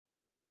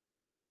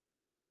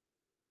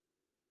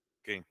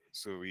Okay,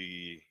 so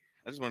I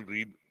just want to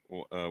read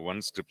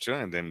one scripture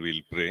and then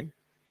we'll pray.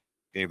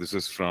 Okay, this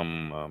is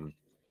from,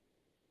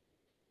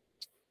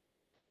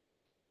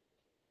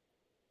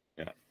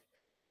 okay,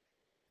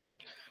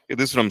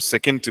 this is from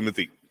 2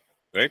 Timothy,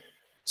 right?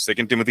 2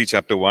 Timothy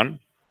chapter 1.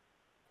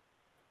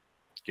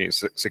 Okay,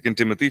 2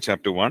 Timothy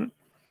chapter 1,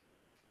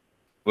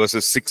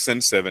 verses 6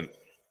 and 7.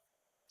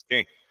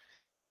 Okay,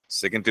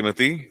 2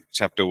 Timothy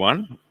chapter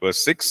 1,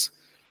 verse 6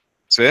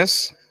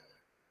 says,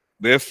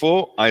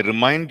 "Therefore, I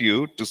remind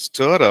you to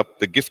stir up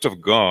the gift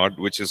of God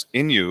which is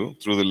in you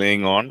through the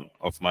laying on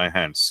of my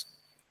hands.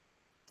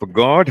 For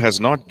God has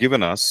not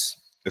given us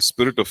a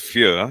spirit of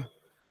fear,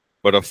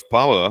 but of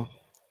power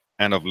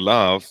and of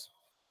love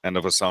and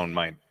of a sound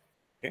mind."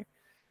 Okay.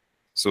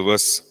 So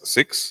verse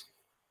 6,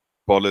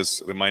 Paul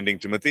is reminding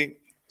Timothy,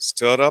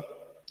 stir up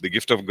the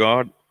gift of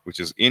God which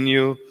is in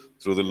you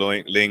through the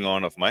laying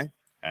on of my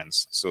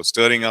hands. So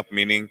stirring up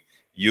meaning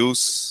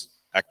use,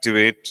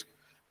 activate.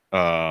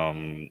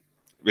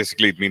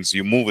 Basically, it means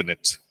you move in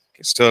it.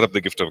 Okay. Stir up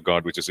the gift of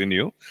God which is in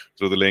you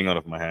through the laying on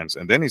of my hands.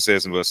 And then he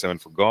says in verse 7,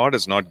 for God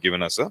has not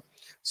given us a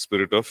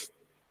spirit of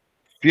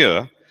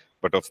fear,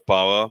 but of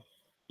power,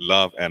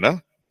 love, and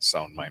a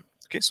sound mind.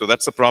 Okay, so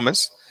that's the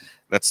promise.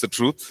 That's the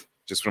truth,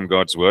 just from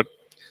God's word.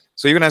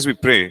 So even as we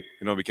pray,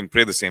 we can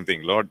pray the same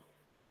thing. Lord,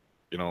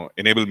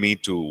 enable me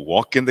to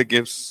walk in the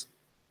gifts,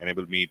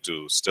 enable me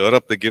to stir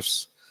up the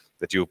gifts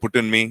that you have put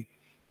in me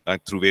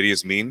through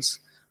various means.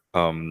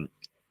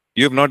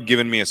 You have not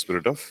given me a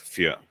spirit of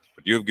fear,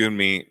 but you have given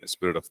me a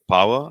spirit of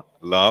power,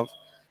 love,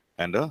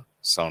 and a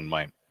sound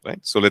mind. Right?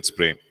 So let's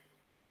pray.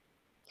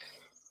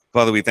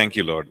 Father, we thank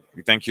you, Lord.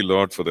 We thank you,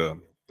 Lord, for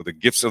the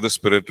gifts of the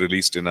Spirit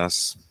released in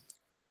us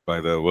by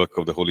the work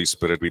of the Holy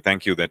Spirit. We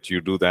thank you that you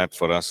do that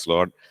for us,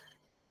 Lord.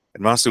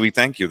 And Master, we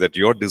thank you that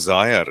your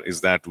desire is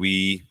that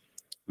we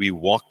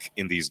walk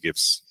in these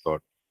gifts,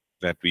 Lord,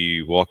 that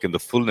we walk in the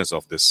fullness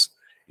of this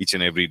each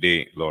and every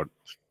day, Lord.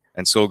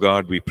 And so,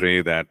 God, we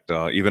pray that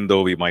even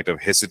though we might have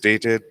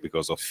hesitated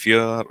because of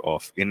fear,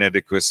 of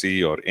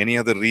inadequacy, or any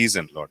other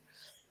reason, Lord,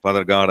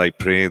 Father God, I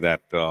pray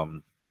that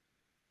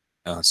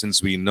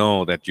since we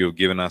know that you've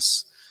given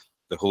us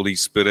the Holy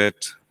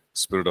Spirit,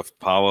 spirit of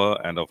power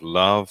and of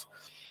love,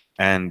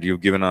 and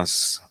you've given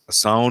us a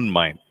sound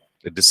mind,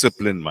 a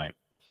disciplined mind.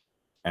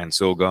 And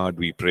so, God,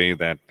 we pray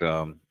that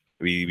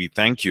we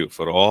thank you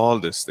for all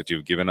this that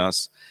you've given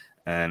us,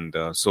 and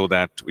so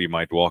that we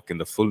might walk in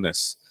the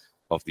fullness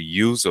of the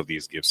use of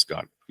these gifts,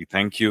 God. We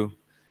thank you.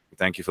 We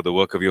thank you for the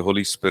work of your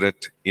Holy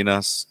Spirit in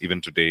us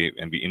even today,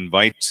 and we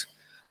invite,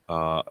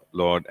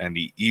 Lord, and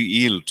we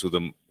yield to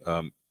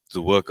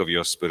the work of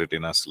your Spirit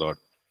in us, Lord,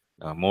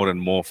 more and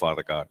more,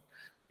 Father God.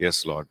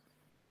 Yes, Lord.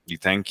 We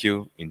thank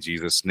you. In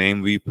Jesus'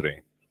 name we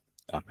pray.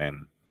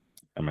 Amen.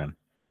 Amen.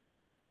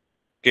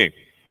 Okay,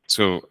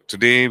 so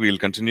today we'll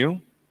continue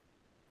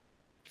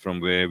from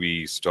where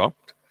we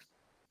stopped.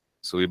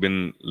 So we've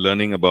been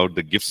learning about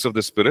the gifts of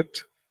the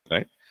Spirit,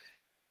 right?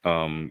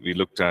 We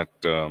looked at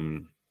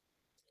 1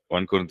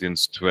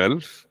 Corinthians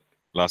 12.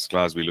 Last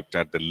class we looked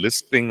at the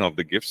listing of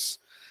the gifts.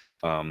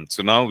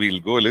 So now we'll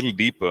go a little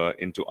deeper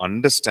into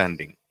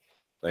understanding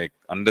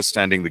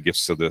the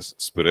gifts of the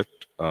Spirit,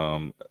 a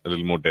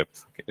little more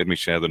depth. Okay, let me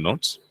share the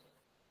notes.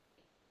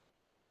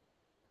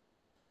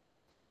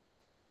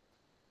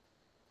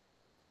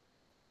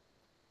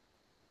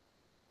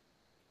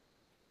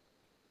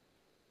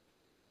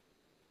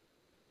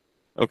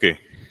 Okay,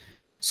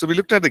 so we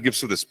looked at the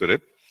gifts of the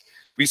Spirit.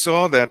 We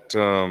saw that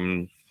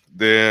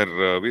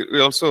we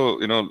also,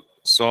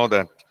 saw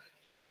that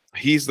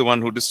He's the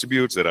one who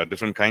distributes. There are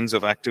different kinds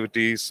of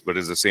activities, but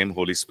it's the same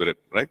Holy Spirit,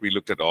 right? We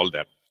looked at all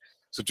that.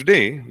 So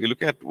today, we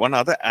look at one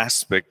other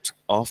aspect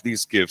of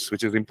these gifts,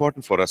 which is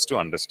important for us to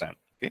understand,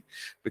 okay?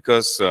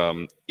 Because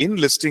in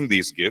listing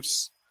these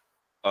gifts,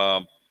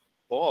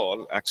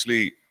 Paul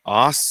actually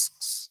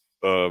asks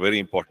a very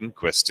important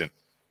question,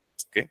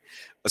 okay?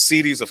 A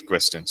series of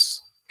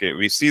questions, okay?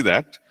 We see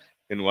that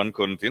in 1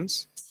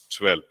 Corinthians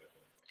 12,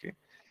 okay?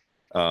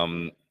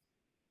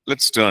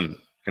 Let's turn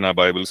in our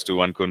Bibles to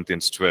 1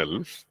 Corinthians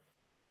 12,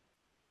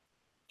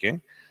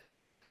 okay?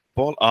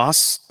 Paul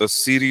asks a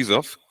series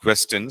of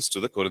questions to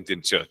the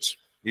Corinthian church.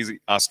 He's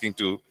asking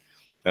to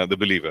the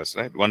believers,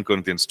 right? 1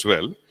 Corinthians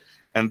 12.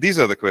 And these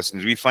are the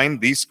questions. We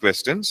find these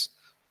questions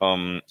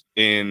from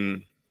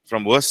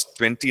verse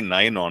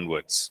 29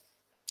 onwards,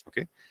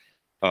 okay?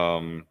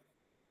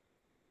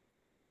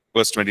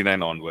 Verse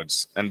 29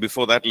 onwards. And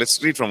before that,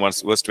 let's read from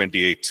verse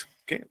 28,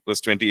 okay?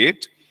 Verse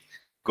 28,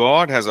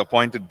 God has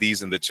appointed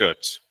these in the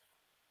church.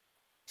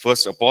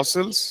 First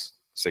apostles,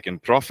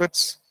 second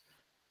prophets,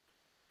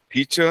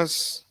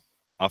 teachers,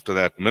 after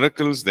that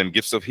miracles, then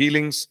gifts of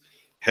healings,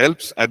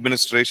 helps,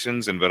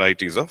 administrations, and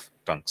varieties of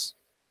tongues.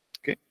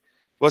 Okay,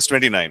 verse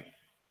 29,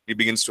 he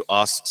begins to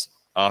ask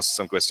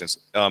some questions.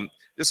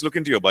 Just look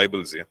into your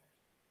Bibles here.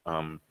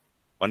 1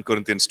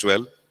 Corinthians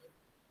 12,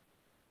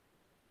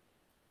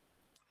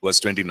 verse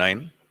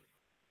 29.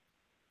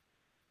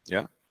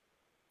 Yeah.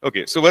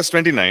 Okay, so verse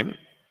 29,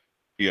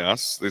 he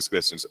asks these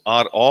questions.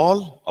 Are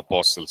all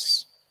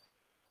apostles?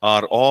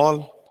 Are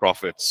all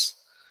prophets,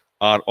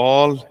 are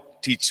all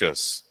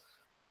teachers,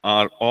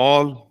 are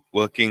all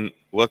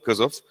workers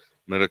of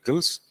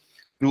miracles,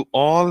 do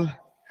all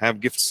have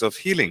gifts of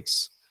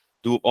healings,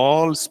 do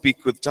all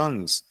speak with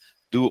tongues,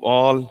 do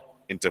all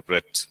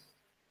interpret.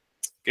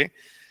 Okay,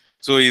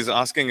 so he's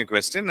asking a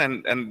question,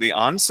 and the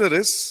answer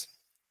is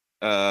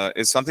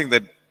something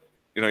that,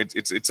 you know,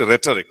 it's a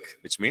rhetoric,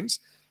 which means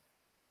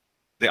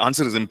the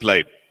answer is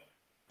implied.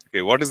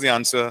 Okay, what is the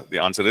answer? The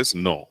answer is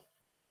no,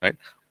 right?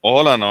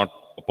 All are not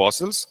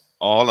apostles,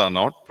 all are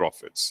not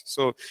prophets.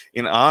 So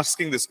in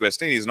asking this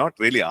question, he's not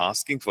really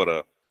asking for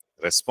a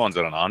response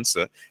or an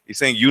answer. He's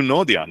saying, you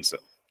know the answer.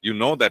 You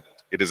know that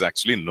it is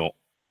actually no.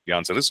 The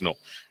answer is no.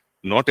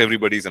 Not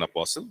everybody is an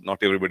apostle,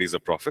 not everybody is a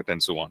prophet,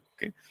 and so on.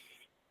 Okay.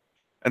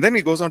 And then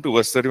he goes on to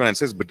verse 31 and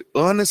says, but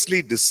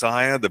earnestly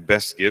desire the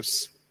best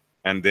gifts.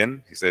 And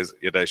then he says,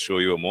 yet I show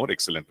you a more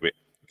excellent way.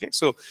 Okay,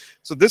 so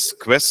this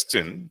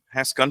question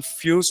has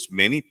confused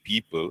many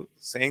people,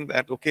 saying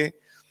that, okay,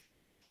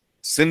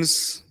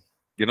 since,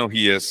 you know,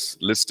 he has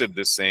listed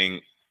this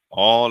saying,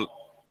 all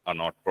are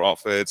not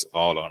prophets,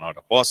 all are not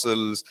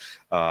apostles,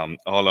 all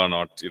are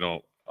not, you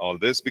know, all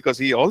this, because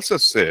he also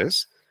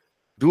says,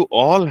 do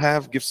all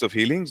have gifts of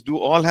healings? Do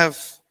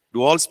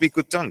all speak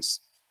with tongues?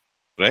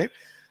 Right?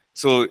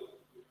 So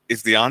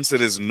if the answer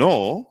is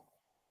no,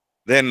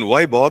 then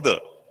why bother?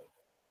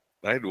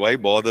 Right? Why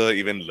bother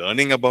even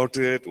learning about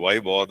it? Why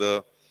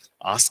bother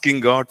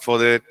asking God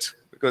for it?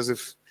 Because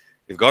if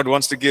God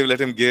wants to give, let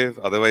him give.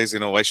 Otherwise, you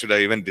know, why should I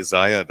even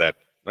desire that?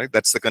 Right?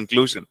 That's the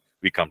conclusion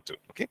we come to.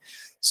 Okay.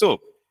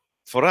 So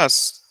for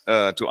us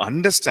to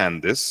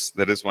understand this,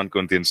 that is 1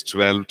 Corinthians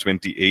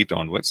 12:28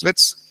 onwards.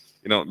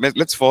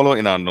 Let's follow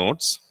in our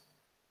notes.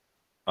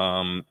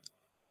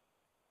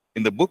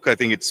 In the book, I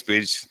think it's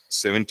page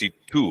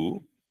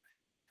 72.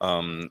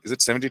 Is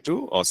it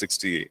 72 or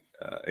 68?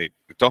 It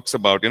talks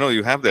about, you know,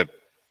 you have that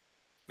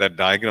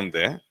diagram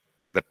there,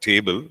 that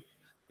table,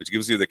 which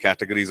gives you the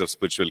categories of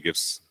spiritual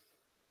gifts.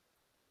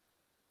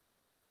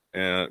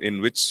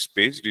 In which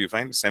page do you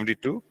find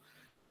 72?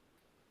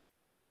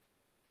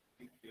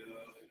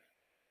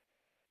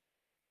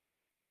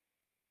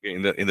 Okay,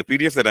 in the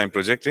PDF that I'm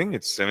projecting,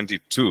 it's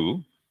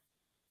 72.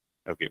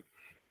 Okay,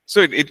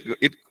 so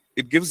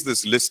it gives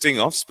this listing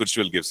of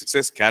spiritual gifts. It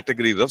says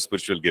categories of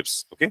spiritual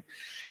gifts. Okay,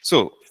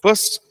 so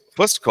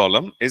first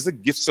column is the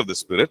gifts of the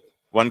Spirit,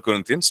 1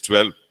 Corinthians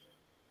 12.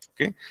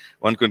 Okay,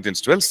 1 Corinthians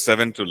 12,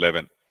 7 to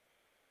 11.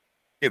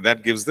 Okay,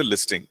 that gives the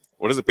listing.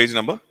 What is the page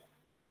number?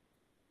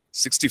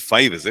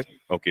 65, is it?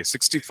 Okay,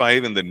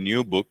 65 in the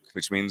new book,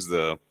 which means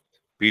the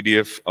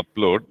PDF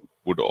upload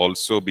would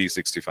also be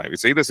 65.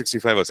 It's either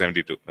 65 or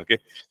 72. Okay,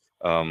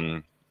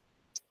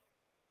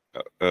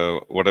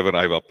 whatever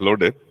I've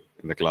uploaded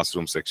in the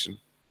classroom section.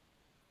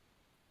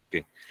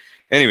 Okay.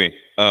 Anyway,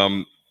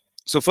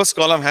 so first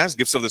column has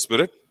gifts of the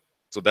Spirit.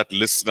 So that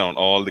lists down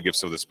all the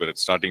gifts of the Spirit,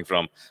 starting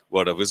from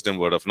word of wisdom,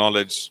 word of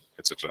knowledge,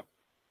 etc.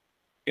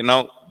 Okay,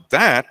 now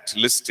that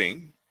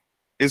listing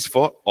is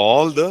for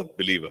all the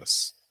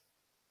believers.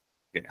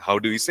 Okay, how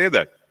do we say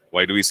that?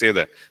 Why do we say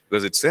that?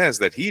 Because it says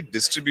that he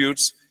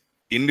distributes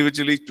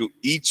individually to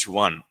each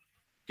one.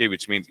 Okay,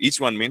 which means each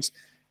one means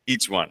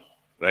each one,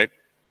 right?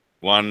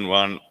 One,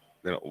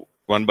 you know,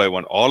 one by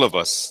one, all of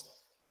us.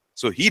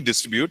 So he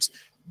distributes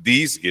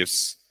these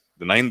gifts,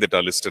 the 9 that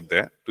are listed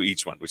there, to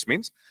each one, which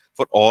means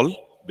for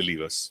all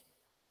believers.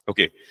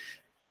 Okay.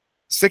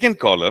 Second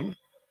column,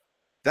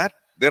 that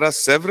there are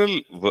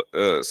several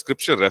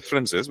scripture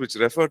references which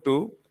refer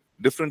to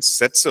different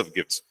sets of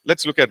gifts.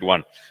 Let's look at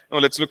one. Now,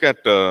 let's look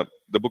at the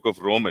book of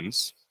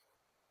Romans.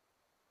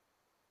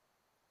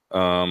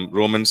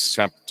 Romans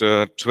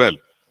chapter 12.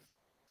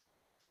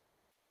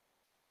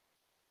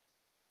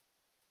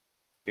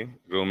 Okay,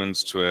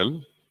 Romans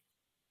 12.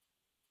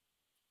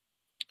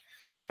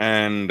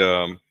 And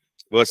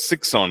verse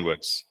 6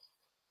 onwards.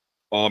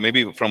 Or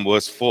maybe from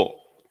verse 4.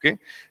 Okay,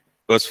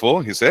 verse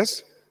 4, he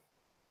says,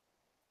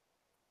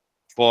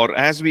 for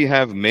as we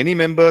have many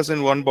members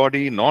in one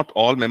body, not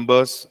all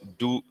members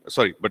do,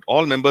 but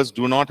all members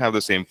do not have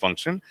the same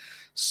function.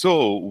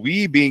 So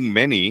we, being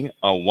many,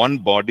 are one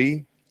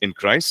body in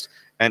Christ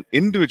and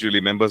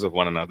individually members of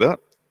one another,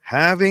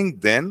 having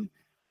then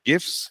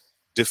gifts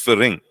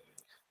differing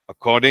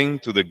according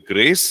to the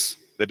grace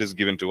that is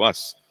given to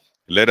us.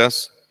 Let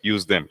us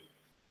use them.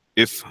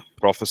 If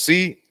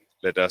prophecy,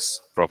 let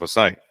us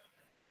prophesy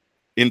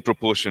in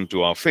proportion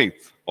to our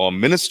faith. Or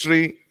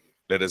ministry,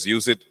 let us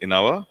use it in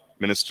our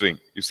ministering.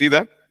 You see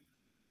that?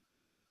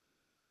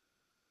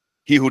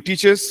 He who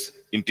teaches,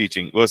 in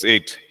teaching. Verse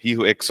 8, he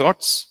who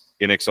exhorts,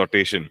 in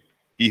exhortation.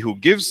 He who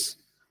gives,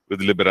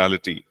 with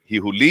liberality. He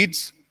who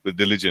leads, with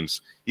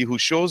diligence. He who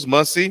shows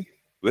mercy,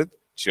 with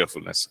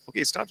cheerfulness.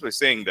 Okay, it starts by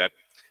saying that,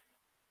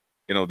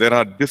 you know, there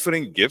are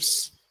differing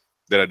gifts,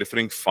 there are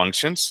differing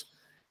functions.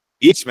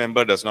 Each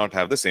member does not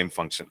have the same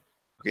function.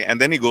 Okay,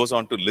 and then he goes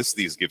on to list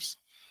these gifts.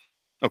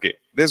 Okay,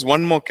 there's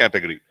one more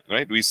category,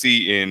 right? We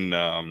see in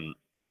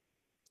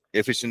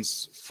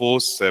Ephesians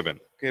 4:7.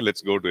 Okay,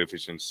 let's go to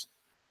Ephesians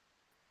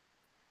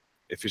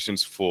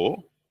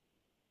 4.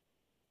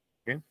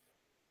 Okay.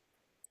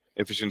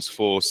 Ephesians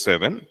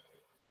 4:7.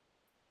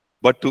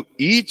 But to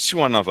each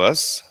one of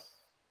us,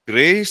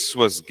 grace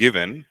was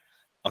given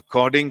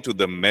according to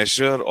the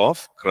measure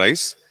of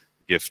Christ's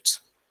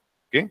gift.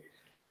 Okay?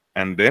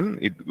 And then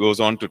it goes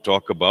on to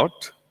talk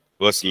about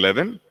verse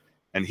 11.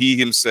 And he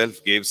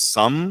himself gave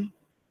some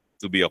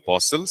to be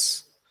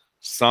apostles,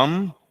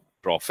 some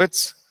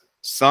prophets,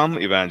 some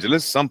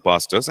evangelists, some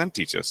pastors and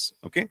teachers.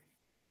 Okay?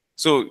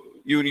 So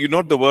you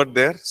note the word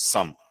there,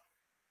 some.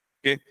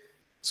 Okay?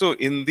 So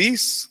in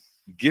these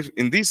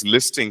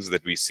listings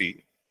that we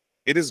see,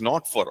 it is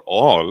not for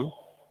all,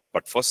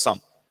 but for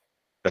some.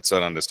 That's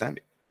our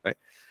understanding, right?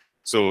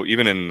 So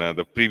even in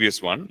the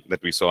previous one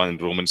that we saw in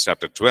Romans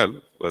chapter 12,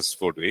 verse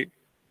 4 to 8,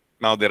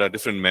 now there are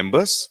different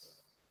members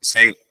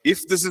saying,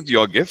 if this is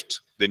your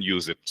gift, then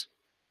use it.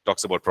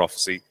 Talks about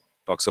prophecy,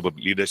 talks about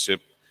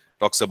leadership,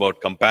 talks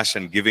about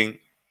compassion, giving,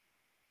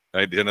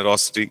 right,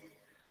 generosity.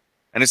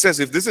 And it says,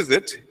 if this is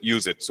it,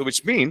 use it. So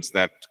which means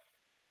that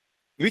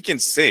we can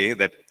say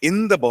that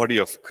in the body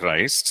of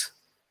Christ,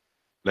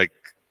 like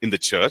in the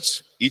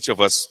church, each of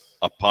us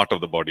are part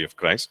of the body of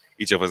Christ,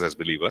 each of us as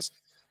believers.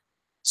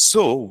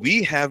 So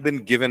we have been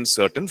given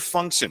certain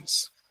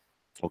functions.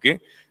 Okay?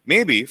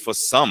 Maybe for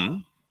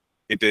some,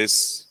 it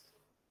is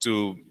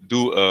to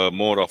do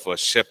more of a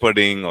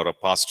shepherding or a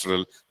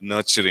pastoral,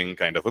 nurturing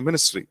kind of a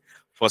ministry.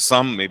 For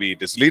some, maybe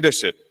it is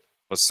leadership.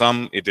 For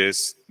some, it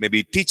is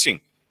maybe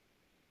teaching.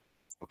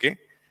 Okay?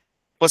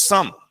 For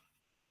some.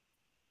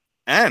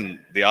 And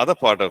the other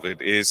part of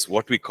it is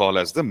what we call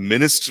as the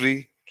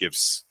ministry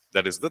gifts.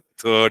 That is the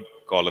third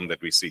column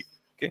that we see.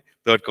 Okay?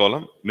 Third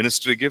column,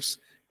 ministry gifts,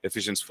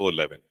 Ephesians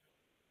 4:11.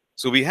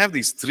 So we have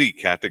these three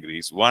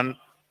categories. One,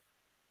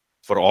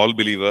 for all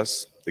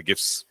believers, the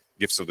gifts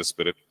of the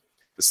Spirit.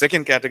 The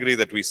second category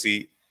that we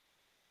see,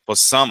 for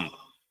some,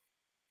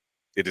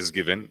 it is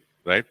given,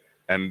 right?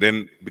 And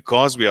then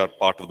because we are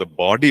part of the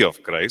body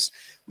of Christ,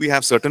 we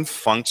have certain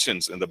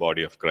functions in the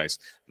body of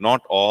Christ.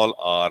 Not all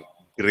are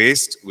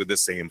graced with the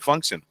same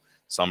function.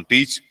 Some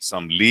teach,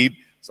 some lead,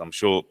 some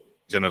show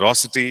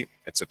generosity,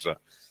 etc.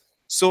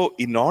 So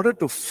in order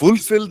to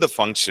fulfill the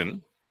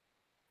function,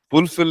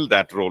 fulfill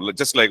that role,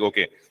 just like,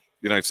 okay,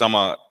 if some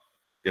are,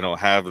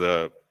 have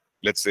the,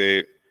 let's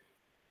say,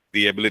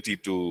 the ability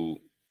to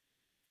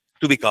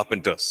be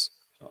carpenters,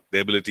 the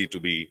ability to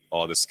be,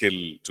 or the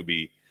skill to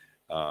be,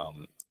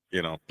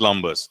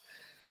 plumbers.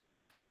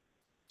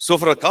 So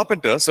for a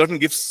carpenter, certain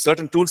gifts,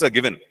 certain tools are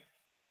given,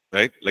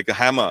 right? Like a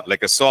hammer,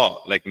 like a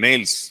saw, like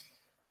nails,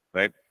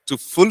 right? To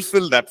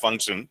fulfill that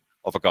function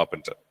of a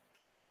carpenter.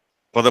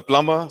 For the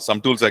plumber, some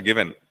tools are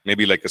given,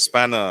 maybe like a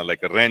spanner,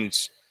 like a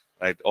wrench,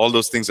 right? All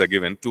those things are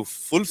given to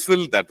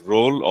fulfill that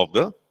role of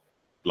the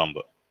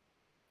plumber.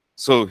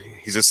 So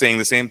he's just saying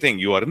the same thing.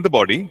 You are in the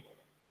body.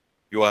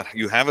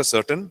 You have a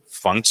certain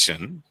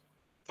function.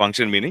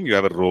 Function meaning you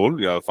have a role,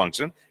 you have a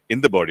function in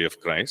the body of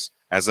Christ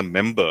as a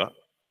member.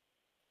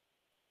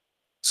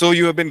 So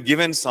you have been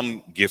given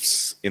some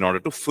gifts in order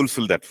to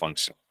fulfill that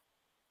function.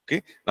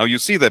 Okay. Now you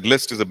see that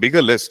list is a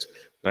bigger list,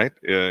 right?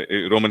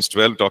 Romans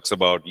 12 talks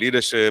about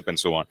leadership and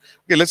so on.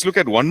 Okay, let's look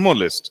at one more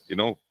list.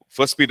 1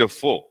 Peter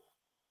 4.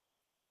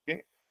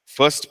 Okay,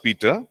 1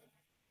 Peter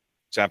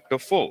chapter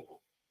 4,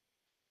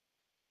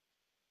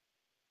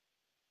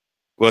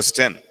 verse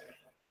 10.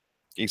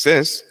 He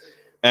says,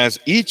 as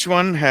each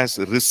one has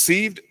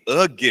received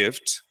a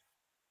gift,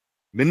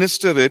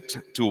 minister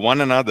it to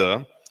one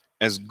another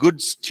as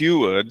good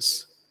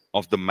stewards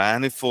of the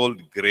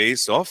manifold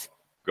grace of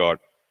God.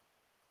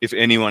 If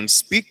anyone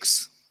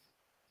speaks,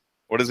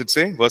 what does it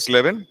say? Verse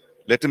 11,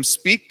 let him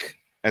speak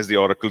as the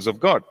oracles of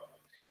God.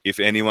 If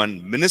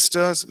anyone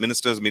ministers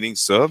meaning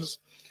serves,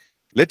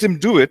 let him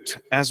do it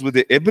as with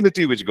the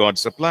ability which God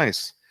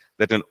supplies,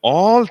 that in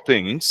all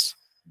things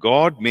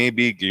God may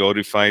be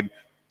glorified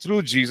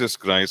through Jesus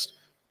Christ,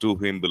 to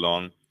whom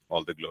belong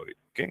all the glory.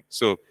 Okay,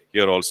 so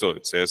here also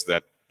it says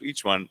that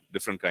each one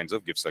different kinds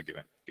of gifts are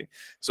given. Okay,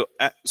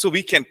 so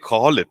we can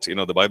call it,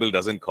 the Bible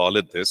doesn't call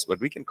it this, but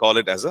we can call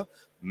it as a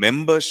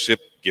membership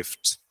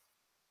gift.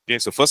 Okay,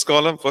 so first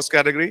column, first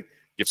category,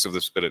 gifts of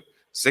the Spirit.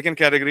 Second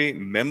category,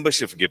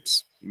 membership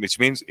gifts, which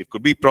means it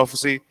could be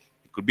prophecy,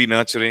 it could be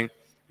nurturing,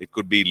 it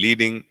could be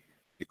leading,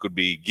 it could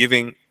be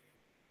giving,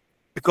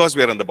 because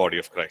we are in the body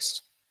of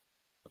Christ.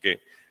 Okay,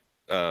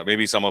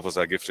 maybe some of us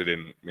are gifted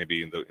in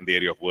the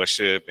area of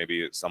worship.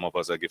 Maybe some of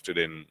us are gifted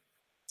in,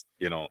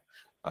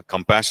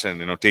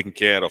 compassion, taking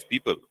care of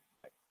people.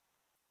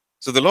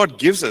 So the Lord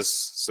gives us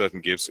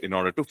certain gifts in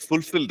order to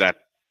fulfill that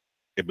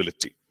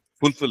ability,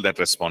 fulfill that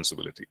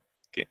responsibility.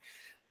 Okay.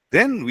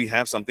 Then we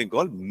have something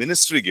called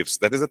ministry gifts.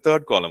 That is the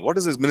third column. What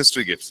is this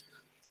ministry gifts?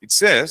 It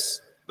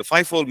says the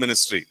fivefold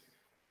ministry: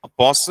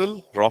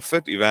 apostle,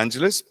 prophet,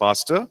 evangelist,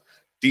 pastor,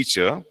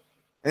 teacher.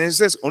 And it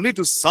says only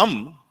to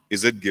some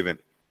is it given.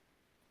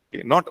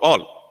 Okay, not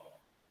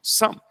all,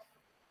 some.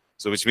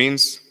 So which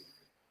means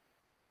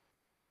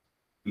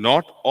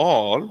not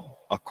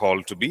all are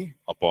called to be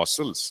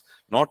apostles.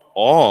 Not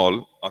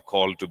all are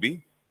called to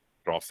be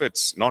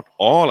prophets. Not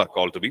all are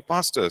called to be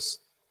pastors.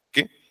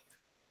 Okay.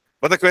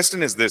 But the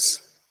question is this: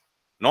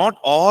 Not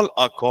all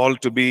are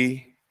called to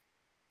be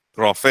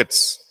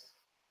prophets,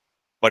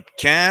 but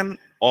can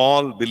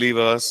all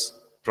believers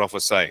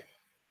prophesy?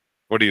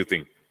 What do you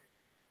think?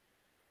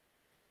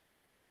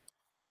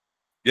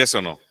 Yes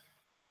or no?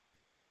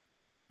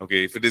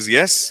 Okay, if it is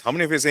yes, how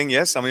many of you are saying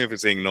yes? How many of you are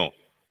saying no?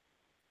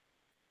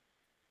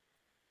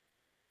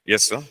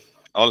 Yes, sir.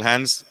 All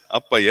hands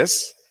up are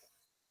yes.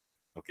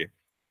 Okay.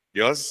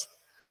 Yours?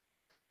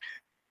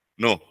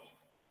 No.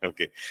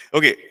 Okay.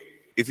 Okay.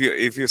 If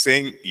you're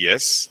saying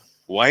yes,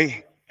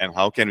 why and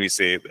how can we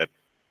say that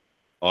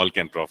all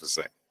can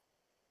prophesy?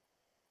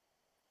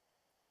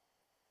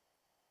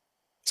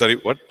 Sorry,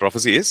 what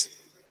prophecy is?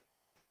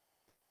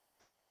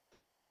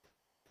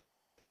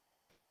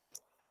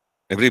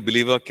 Every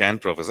believer can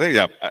prophesy.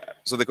 Yeah.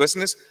 So the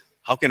question is,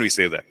 how can we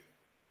say that?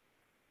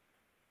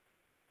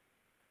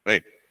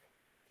 Right.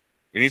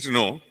 We need to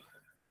know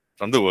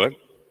from the word,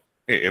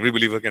 hey, every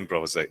believer can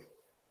prophesy.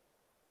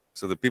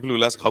 So the people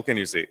will ask, how can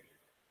you say?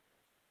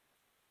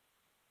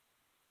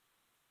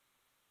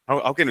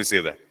 How can we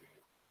say that?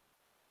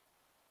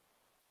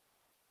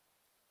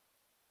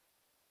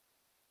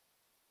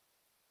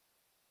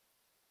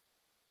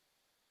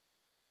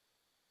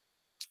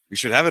 We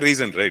should have a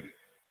reason, right?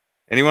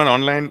 Anyone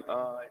online?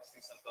 I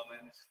see some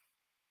comments.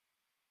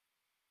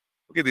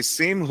 Okay, the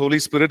same Holy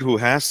Spirit who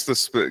has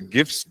the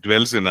gifts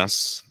dwells in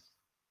us.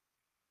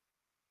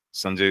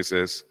 Sanjay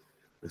says,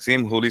 the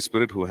same Holy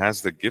Spirit who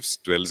has the gifts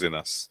dwells in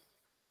us,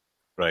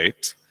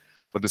 right?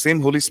 But the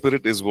same Holy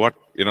Spirit is what,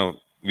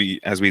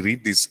 as we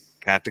read these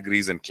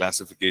categories and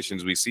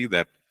classifications, we see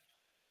that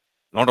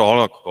not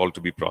all are called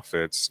to be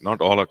prophets,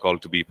 not all are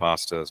called to be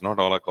pastors, not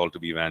all are called to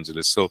be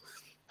evangelists. So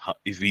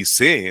if we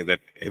say that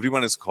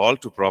everyone is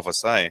called to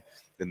prophesy,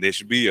 then there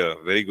should be a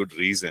very good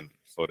reason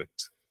for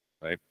it,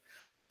 right?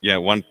 Yeah,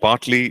 one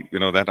partly,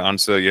 that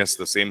answer, yes,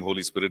 the same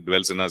Holy Spirit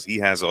dwells in us. He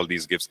has all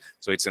these gifts.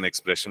 So it's an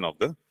expression of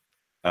the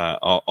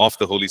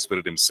Holy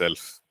Spirit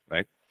himself,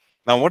 right?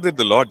 Now, what did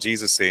the Lord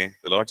Jesus say?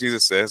 The Lord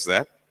Jesus says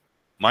that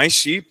my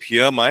sheep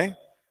hear my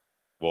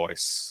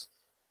voice.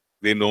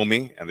 They know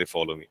me and they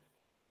follow me.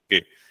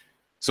 Okay.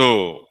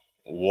 So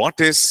what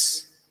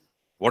is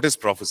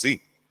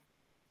prophecy?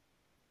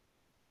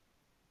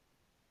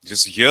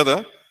 Just hear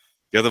the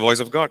voice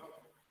of God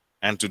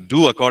and to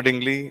do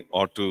accordingly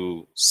or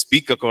to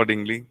speak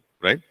accordingly,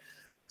 right?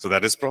 So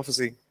that is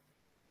prophecy.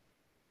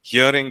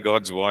 Hearing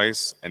God's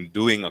voice and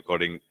doing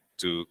according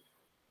to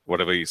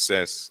whatever he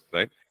says,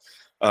 right?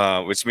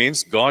 Which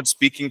means God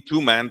speaking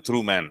to man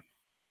through man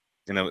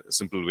in a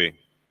simple way,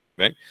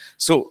 right?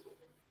 So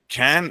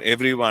can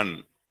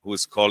everyone who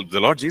is called, the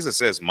Lord Jesus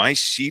says, my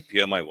sheep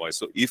hear my voice.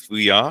 So if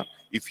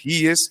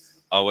he is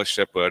our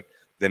shepherd,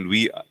 then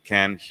we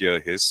can hear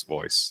his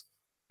voice,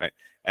 right?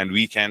 And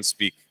we can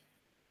speak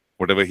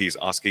whatever he's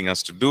asking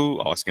us to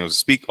do, asking us to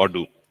speak or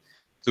do.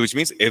 So which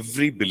means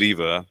every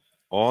believer,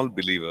 all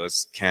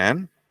believers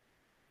can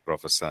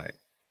prophesy.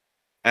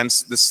 And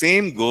the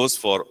same goes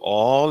for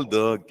all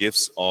the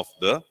gifts of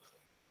the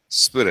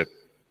Spirit,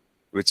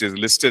 which is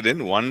listed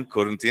in 1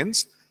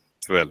 Corinthians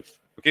 12.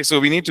 Okay,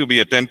 so we need to be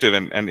attentive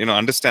and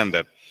understand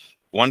that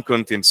 1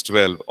 Corinthians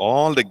 12,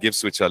 all the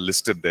gifts which are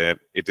listed there,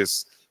 it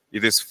is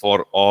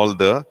for all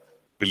the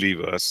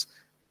believers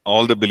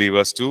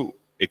to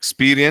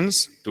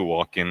experience, to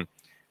walk in.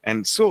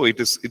 And so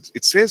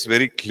it says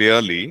very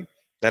clearly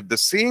that the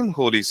same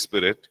Holy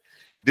Spirit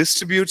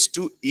distributes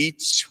to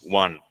each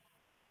one,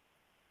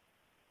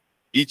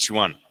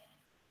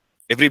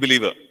 every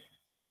believer,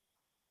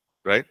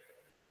 right?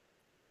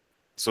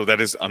 So that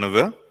is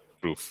another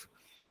proof.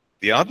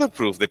 The other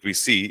proof that we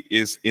see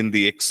is in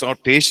the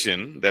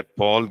exhortation that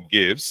Paul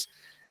gives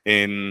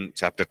in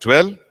chapter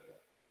 12,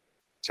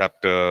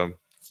 chapter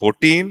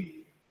 14,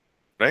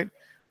 right?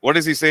 What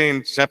does he say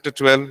in chapter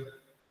 12?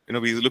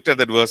 We looked at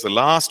that verse, the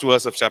last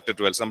verse of chapter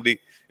 12. Somebody,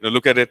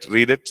 look at it,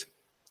 read it.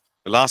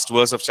 The last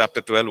verse of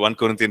chapter 12, 1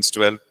 Corinthians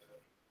 12.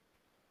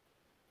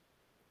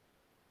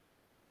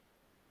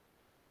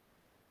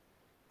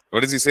 What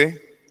does he say?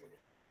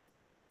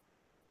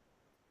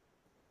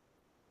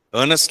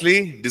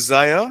 Earnestly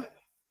desire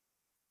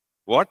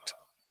what?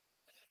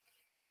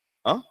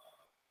 Huh?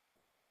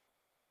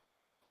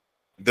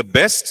 The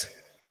best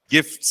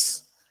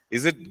gifts.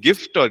 Is it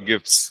gift or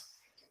gifts?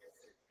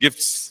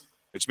 Gifts,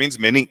 which means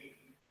many.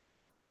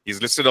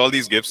 He's listed all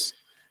these gifts.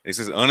 He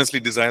says, earnestly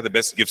desire the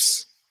best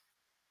gifts.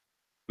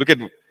 Look at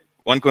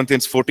 1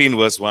 Corinthians 14,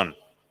 verse 1.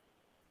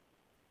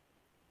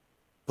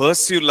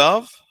 Pursue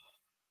love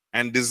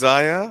and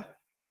desire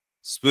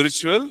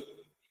spiritual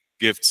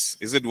gifts.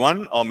 Is it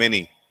one or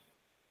many?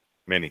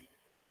 Many.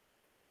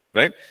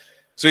 Right?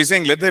 So he's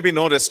saying, let there be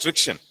no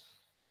restriction.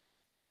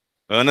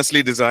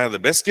 Earnestly desire the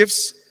best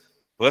gifts.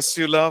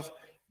 Pursue love,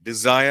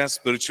 desire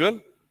spiritual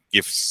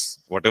gifts.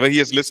 Whatever he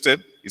has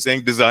listed, he's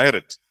saying, desire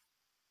it.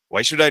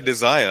 Why should I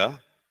desire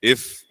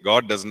if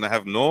God doesn't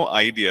have no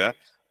idea,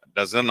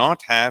 does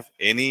not have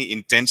any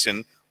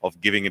intention of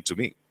giving it to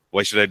me?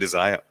 Why should I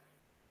desire?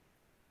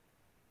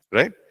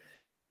 Right?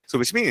 So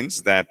which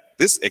means that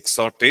this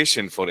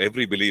exhortation for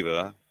every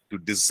believer to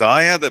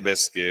desire the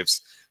best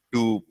gifts,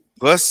 to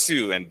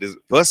pursue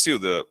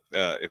the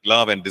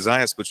love and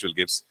desire spiritual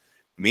gifts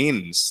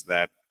means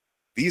that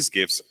these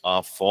gifts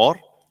are for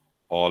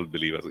all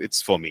believers.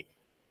 It's for me.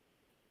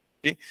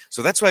 Okay?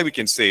 So that's why we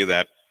can say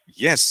that,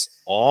 yes,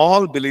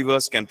 all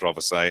believers can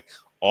prophesy,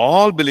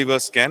 all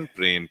believers can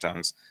pray in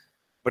tongues,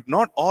 but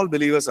not all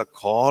believers are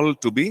called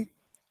to be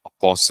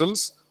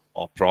apostles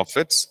or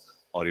prophets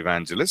or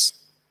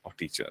evangelists or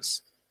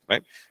teachers.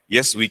 Right?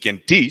 Yes, we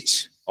can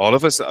teach. All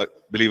of us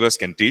believers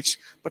can teach,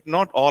 but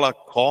not all are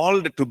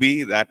called to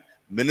be that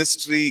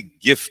ministry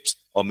gift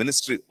or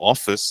ministry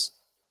office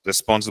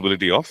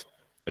responsibility of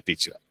a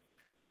teacher.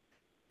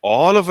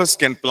 All of us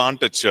can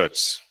plant a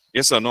church.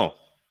 Yes or no?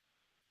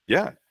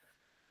 Yeah.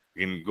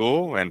 You can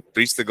go and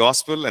preach the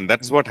gospel, and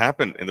that's what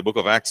happened in the book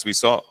of Acts. We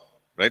saw,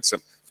 right? So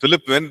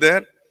Philip went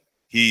there.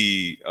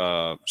 He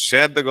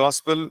shared the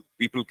gospel.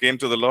 People came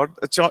to the Lord.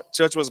 A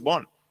church was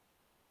born.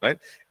 Right?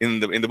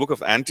 In the book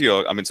of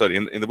Antioch,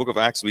 in the book of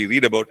Acts, we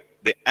read about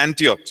the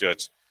Antioch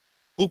church.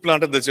 Who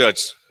planted the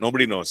church?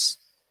 Nobody knows.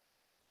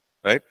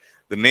 Right?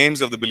 The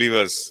names of the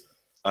believers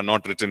are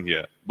not written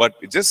here. But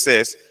it just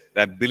says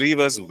that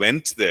believers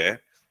went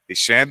there, they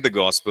shared the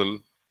gospel,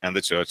 and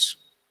the church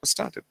was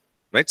started.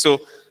 Right?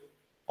 So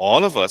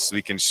all of us,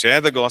 we can share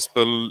the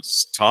gospel,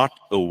 start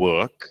a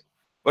work,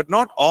 but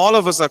not all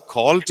of us are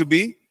called to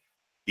be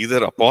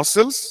either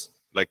apostles,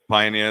 like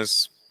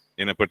pioneers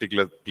in a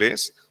particular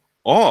place,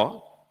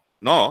 or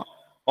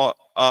are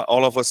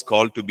all of us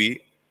called to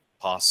be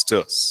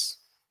pastors.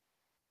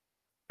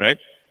 Right?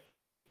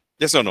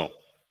 Yes or no?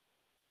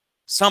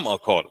 Some are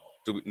called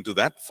into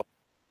that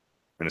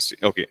ministry.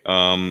 Okay.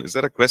 Is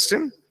that a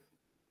question?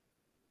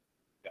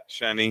 Yeah,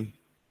 Shani.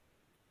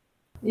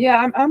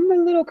 Yeah, I'm a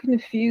little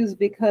confused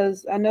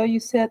because I know you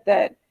said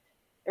that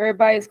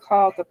everybody's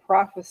called to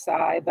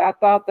prophesy, but I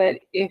thought that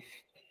if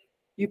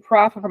you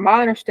prophet, from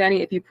my understanding,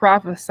 if you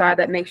prophesy,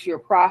 that makes you a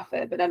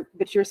prophet.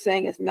 But you're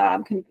saying it's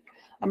not.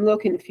 I'm a little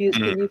confused.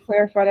 Can you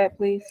clarify that,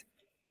 please?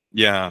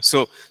 Yeah.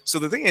 So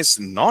the thing is,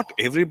 not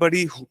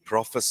everybody who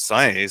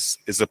prophesies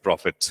is a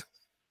prophet.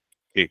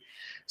 Okay.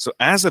 So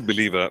as a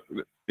believer,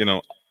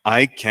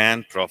 I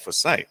can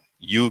prophesy.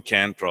 You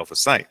can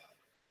prophesy,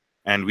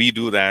 and we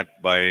do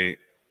that by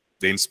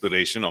the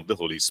inspiration of the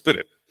Holy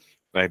Spirit.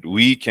 Right?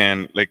 We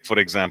can, like, for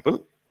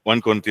example,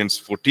 1 Corinthians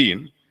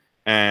 14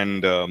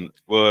 and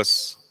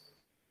verse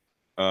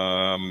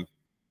 3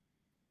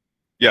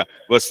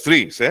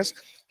 says,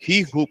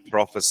 he who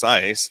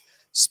prophesies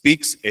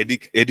speaks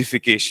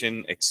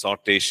edification,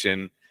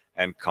 exhortation,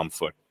 and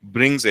comfort.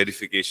 Brings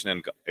edification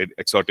and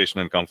exhortation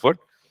and comfort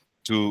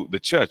to the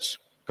church,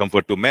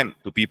 comfort to men,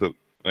 to people,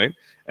 right?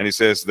 And he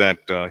says that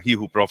he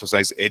who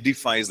prophesies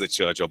edifies the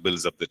church or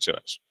builds up the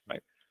church,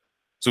 right?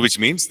 So which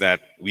means that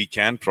we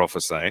can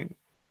prophesy,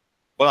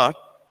 but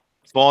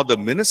for the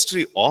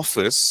ministry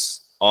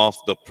office of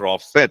the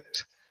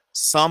prophet,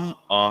 some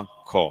are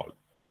called.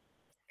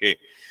 Okay.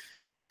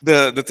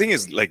 The thing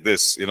is like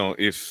this,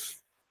 if,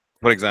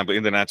 for example,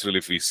 in the natural,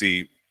 if we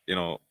see,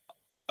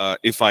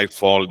 if I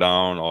fall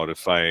down or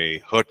if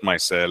I hurt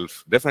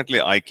myself,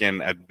 definitely I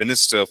can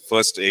administer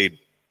first aid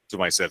to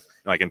myself.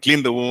 I can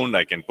clean the wound,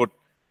 I can put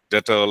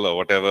Dettol or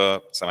whatever,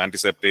 some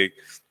antiseptic,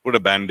 put a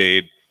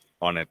Band-Aid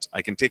on it.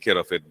 I can take care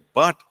of it,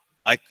 but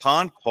I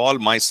can't call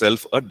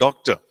myself a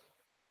doctor,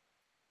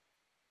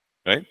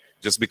 right?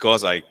 Just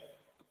because I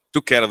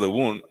took care of the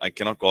wound, I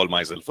cannot call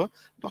myself a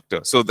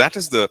doctor. So that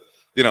is the,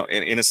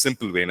 in a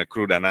simple way, in a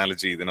crude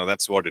analogy,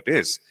 that's what it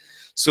is.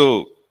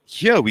 So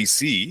here we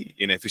see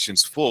in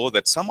Ephesians 4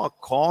 that some are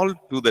called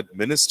to that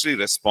ministry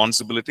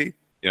responsibility.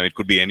 It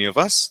could be any of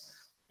us.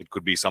 It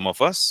could be some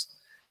of us.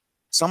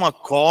 Some are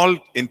called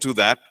into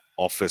that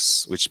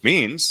office, which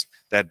means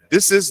that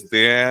this is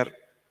their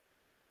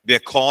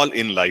call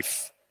in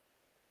life,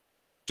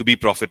 to be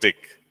prophetic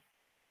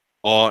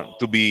or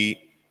to be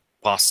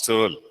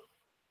pastoral,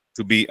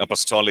 to be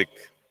apostolic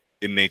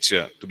in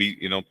nature, to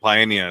be,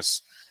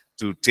 pioneers,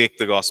 to take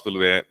the gospel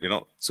where,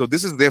 so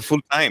this is their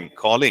full-time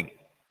calling.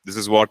 This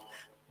is what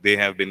they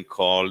have been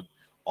called,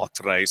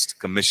 authorized,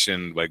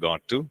 commissioned by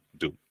God to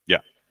do. Yeah.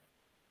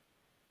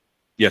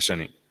 Yeah,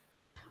 Shani.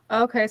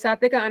 Okay, so I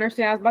think I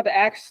understand. I was about to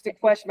ask the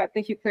question, but I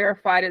think you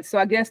clarified it. So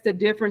I guess the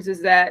difference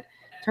is that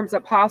in terms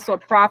of apostle or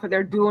prophet,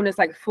 they're doing this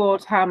like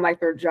full-time, like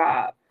their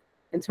job.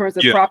 In terms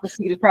of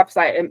prophecy, to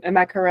prophesy, am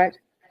I correct?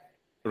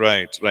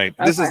 Right. Okay.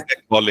 This is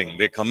their calling.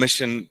 They're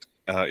commissioned,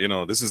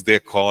 this is their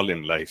call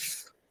in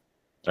life.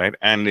 Right.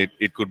 And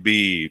it could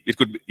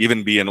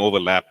even be an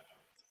overlap,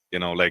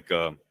 like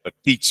a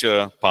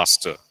teacher,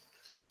 pastor,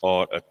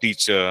 or a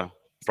teacher,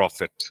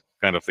 prophet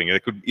kind of thing.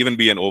 There could even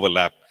be an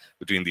overlap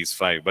between these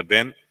five. But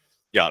then,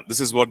 this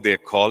is what they're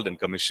called and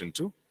commissioned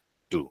to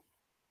do.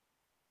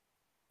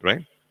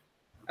 Right?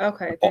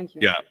 Okay, thank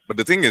you. Yeah, but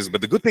the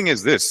good thing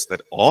is this,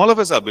 that all of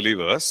us are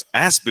believers,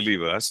 as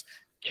believers,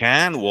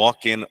 can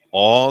walk in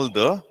all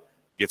the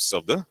gifts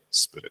of the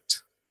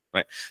Spirit.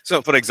 Right?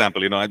 So, for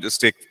example, I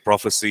just take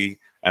prophecy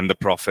and the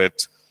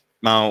prophet.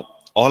 Now,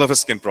 all of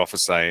us can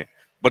prophesy,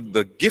 but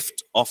the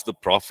gift of the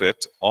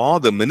prophet or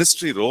the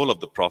ministry role of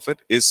the prophet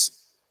is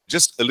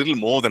just a little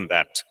more than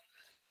that.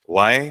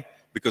 Why?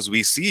 Because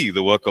we see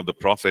the work of the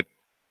prophet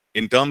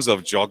in terms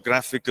of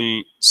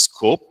geographical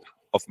scope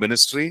of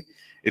ministry.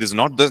 It is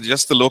not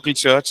just the local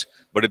church,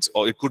 but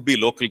it could be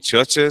local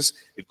churches,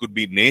 it could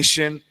be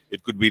nation,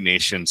 it could be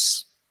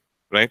nations,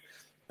 right?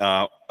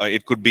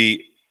 It could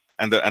be,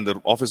 and the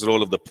office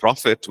role of the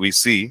prophet we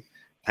see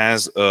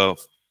has a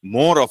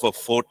more of a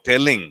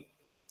foretelling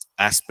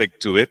aspect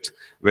to it,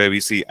 where we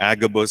see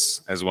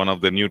Agabus as one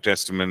of the New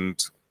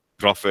Testament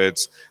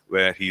prophets,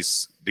 where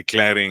he's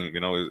declaring,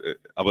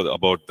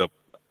 about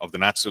the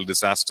natural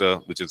disaster,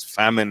 which is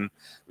famine,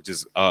 which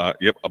is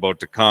about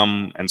to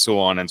come, and so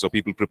on. And so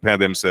people prepare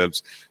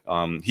themselves.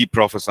 He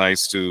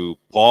prophesies to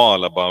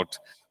Paul about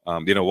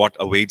what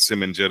awaits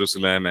him in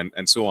Jerusalem,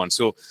 and so on.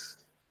 So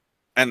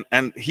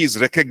and he's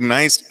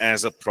recognized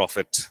as a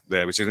prophet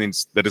there, which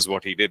means that is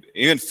what he did.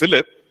 Even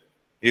Philip,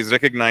 he's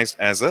recognized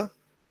as a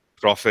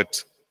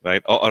prophet,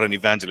 right? Or an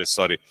evangelist,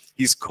 sorry.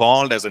 He's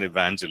called as an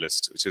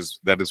evangelist,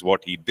 that is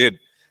what he did.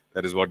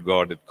 That is what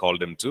God had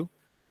called him to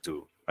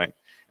do, right?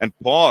 And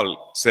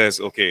Paul says,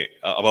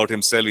 about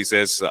himself, he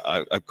says,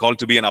 I'm called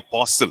to be an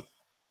apostle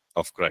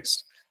of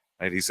Christ,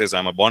 right? He says,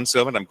 I'm a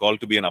bondservant, I'm called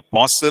to be an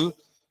apostle,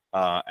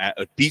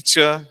 a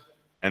teacher,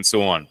 and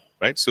so on,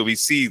 right? So we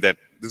see that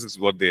this is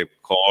what they're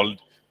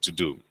called to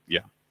do.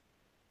 Yeah.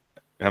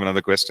 You have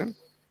another question?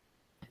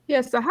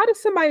 Yeah, so how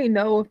does somebody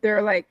know if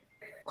they're like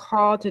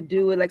called to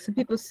do it? Like some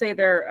people say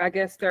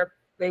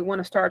they want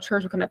to start a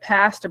church with a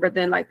pastor, but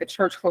then like the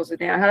church closes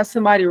down. How does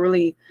somebody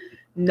really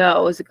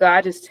know? Is it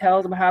God just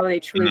tells them how they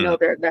truly know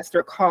that's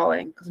their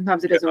calling? Because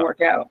sometimes it doesn't work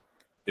out.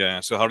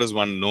 Yeah. So how does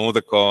one know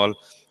the call?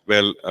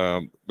 Well,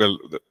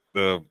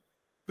 the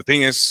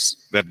thing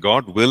is that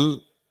God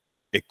will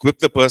equip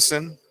the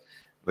person.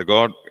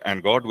 God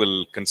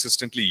will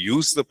consistently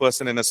use the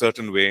person in a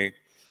certain way.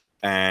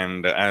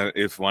 And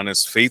if one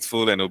is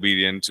faithful and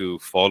obedient to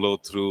follow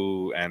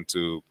through and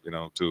to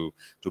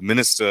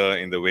minister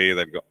in the way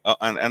that God,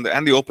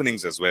 and the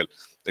openings as well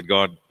that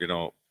God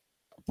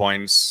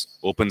appoints,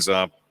 opens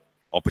up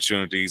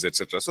opportunities,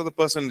 etc. So the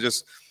person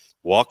just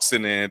walks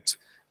in it,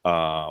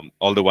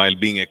 all the while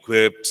being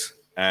equipped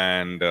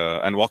and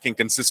walking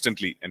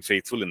consistently and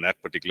faithful in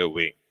that particular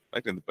way,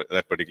 right, in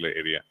that particular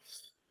area.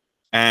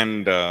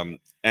 And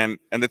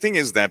the thing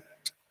is that,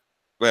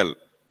 well,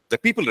 the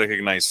people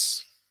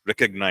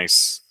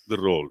recognize the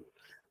role,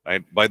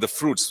 right? By the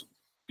fruits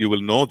you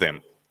will know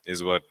them,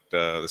 is what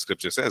the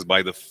scripture says.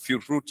 By the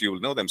fruit you will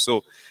know them.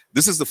 So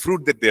this is the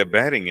fruit that they are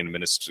bearing in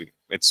ministry.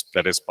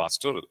 That is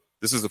pastoral.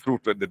 This is the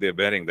fruit that they are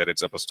bearing, that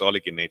it's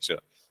apostolic in nature,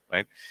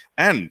 right?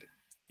 And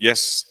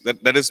yes,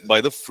 that is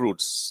by the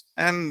fruits.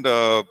 And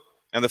the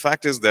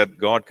fact is that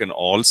God can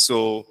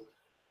also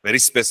very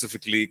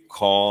specifically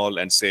call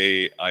and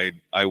say,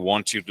 I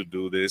want you to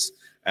do this,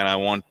 and I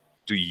want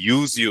to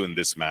use you in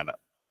this manner,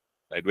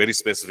 right? Very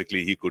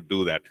specifically, he could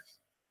do that.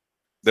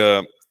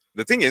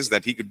 The thing is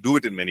that he could do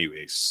it in many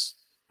ways,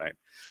 right?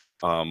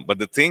 But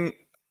the thing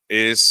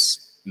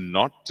is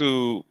not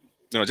to,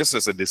 just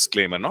as a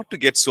disclaimer, not to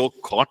get so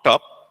caught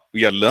up.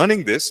 We are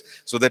learning this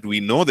so that we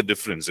know the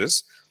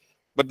differences.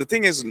 But the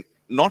thing is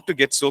not to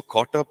get so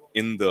caught up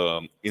in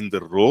the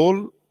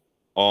role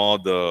or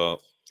the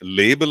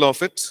label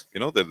of it,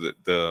 what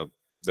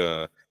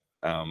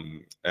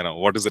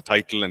is the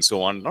title and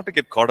so on. Not to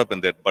get caught up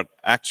in that, but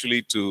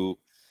actually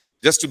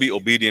just to be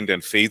obedient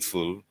and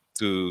faithful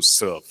to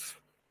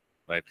serve,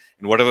 right?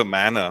 In whatever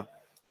manner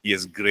he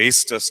has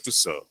graced us to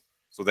serve.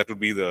 So that would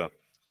be the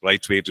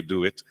right way to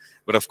do it.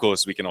 But of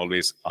course, we can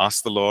always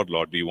ask the Lord,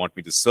 do you want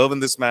me to serve in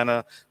this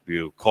manner? Do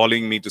you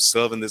calling me to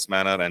serve in this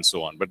manner? And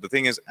so on. But the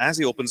thing is, as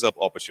he opens up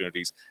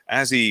opportunities,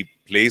 as he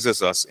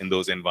places us in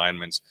those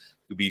environments,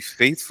 to be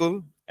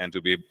faithful and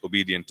to be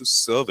obedient to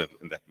serve him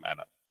in that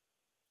manner.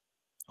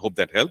 Hope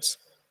that helps.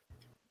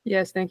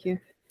 Yes, thank you.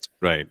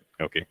 Right.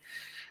 Okay.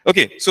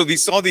 So we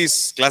saw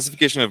these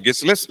classification of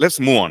gifts. Let's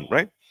move on,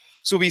 right?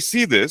 So we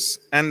see this,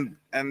 and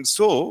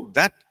so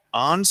that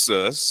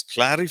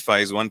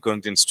clarifies 1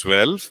 Corinthians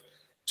 12,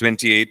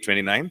 28,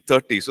 29,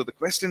 30. So the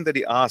question that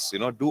he asks,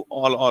 do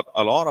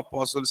all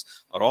apostles,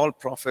 are all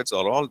prophets,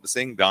 are all the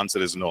same? The answer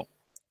is no.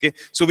 Okay,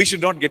 so we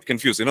should not get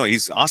confused.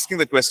 He's asking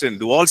the question,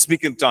 do all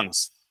speak in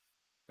tongues?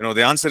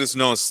 The answer is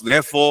no.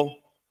 Therefore,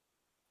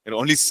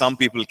 only some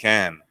people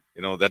can.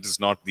 That is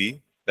not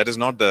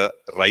the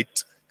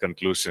right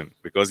conclusion,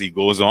 because he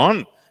goes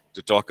on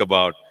to talk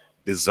about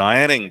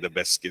desiring the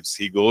best gifts.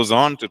 He goes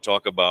on to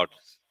talk about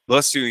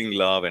pursuing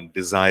love and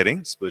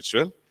desiring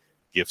spiritual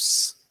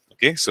gifts.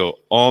 Okay, so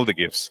all the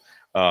gifts.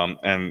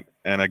 And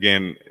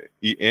again,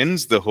 he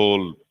ends the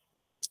whole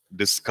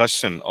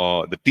discussion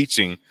or the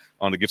teaching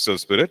on the gifts of the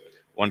Spirit.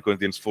 1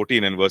 Corinthians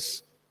 14 and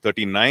verse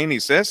 39, he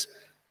says,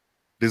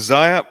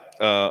 desire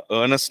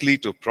earnestly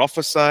to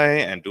prophesy,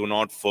 and do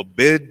not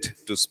forbid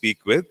to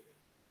speak with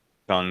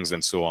tongues,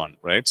 and so on,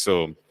 right?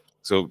 So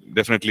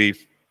definitely,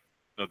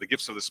 the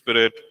gifts of the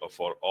Spirit are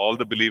for all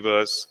the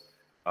believers,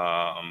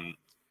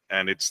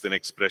 and it's an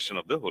expression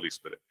of the Holy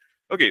Spirit.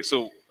 Okay,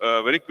 so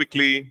very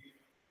quickly,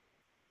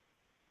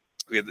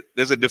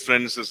 there's a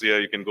differences here.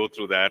 You can go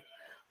through that.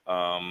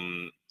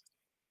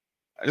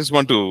 I just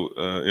want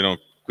to,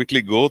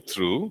 quickly go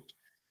through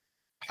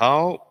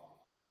how,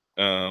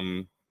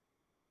 okay,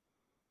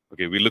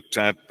 we looked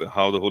at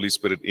how the Holy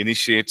Spirit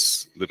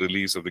initiates the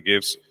release of the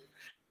gifts.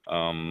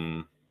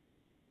 That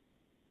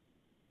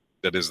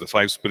is the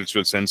 5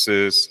 spiritual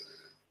senses.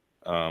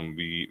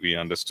 We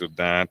understood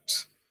that.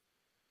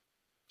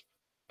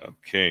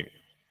 Okay.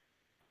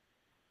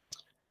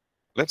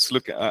 Let's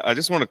look. I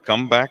just want to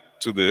come back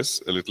to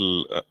this a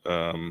little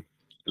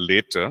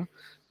later,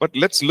 but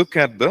let's look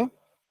at the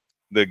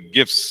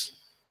gifts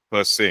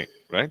per se,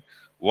 right?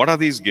 What are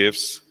these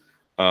gifts?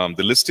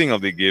 The listing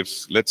of the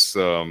gifts. Let's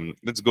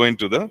go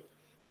into the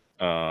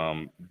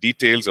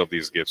details of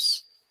these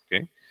gifts.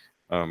 Okay.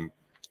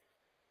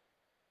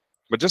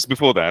 But just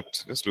before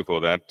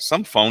that,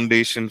 some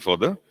foundation for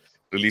the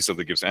release of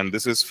the gifts, and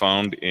this is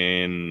found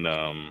in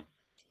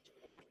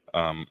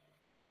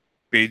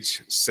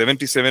page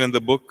 77 in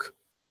the book.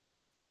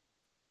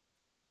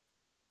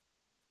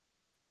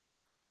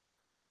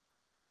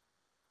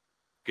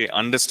 Okay,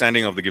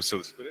 understanding of the gifts of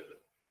the Spirit.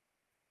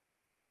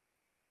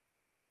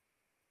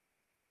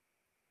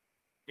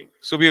 Okay.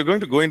 So we are going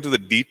to go into the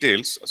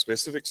details,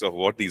 specifics of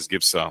what these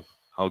gifts are,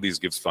 how these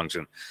gifts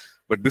function.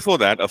 But before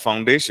that, a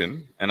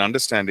foundation and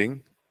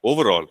understanding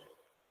overall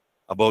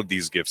about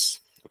these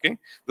gifts. Okay,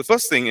 the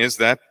first thing is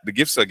that the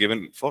gifts are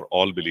given for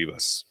all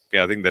believers.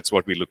 Okay, I think that's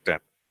what we looked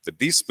at. That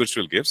these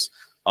spiritual gifts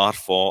are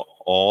for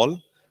all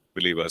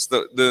believers.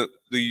 The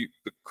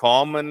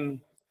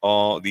common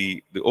or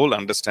the old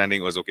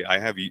understanding was, okay, I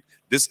have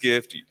this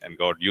gift and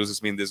God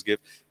uses me in this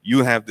gift.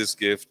 You have this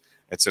gift,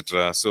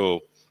 etc.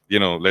 So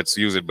let's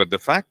use it. But the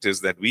fact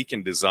is that we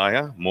can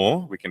desire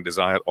more. We can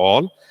desire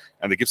all,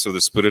 and the gifts of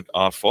the Spirit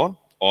are for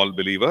all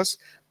believers.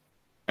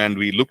 And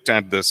we looked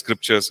at the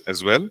scriptures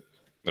as well,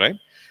 right?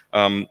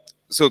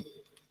 So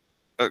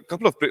a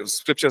couple of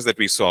scriptures that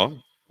we saw,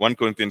 1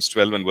 Corinthians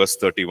 12 and verse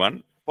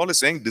 31, Paul is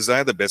saying,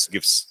 desire the best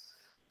gifts.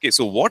 Okay,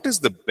 so what is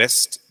the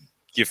best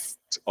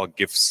gift or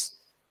gifts?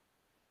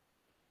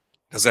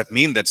 Does that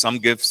mean that some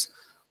gifts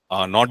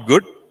are not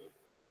good?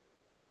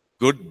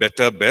 Good,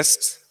 better,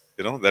 best?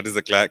 That is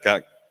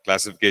the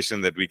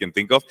classification that we can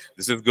think of.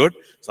 This is good,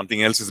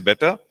 something else is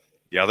better.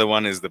 The other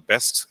one is the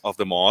best of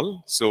them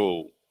all.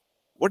 So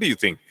what do you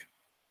think?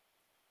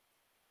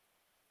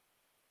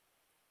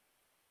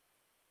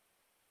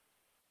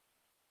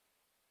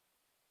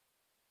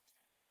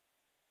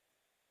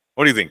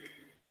 What do you think?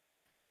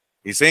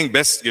 He's saying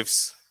best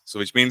gifts, so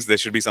which means there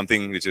should be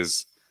something which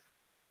is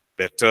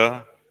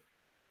better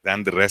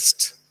than the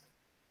rest,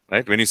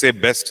 right? When you say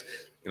best,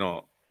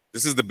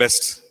 this is the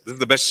best. This is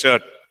the best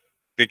shirt.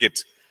 Pick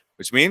it,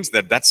 which means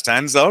that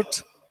stands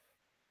out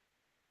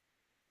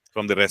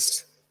from the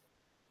rest,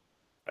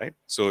 right?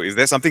 So is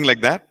there something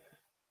like that?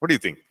 What do you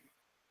think?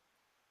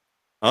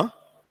 Huh?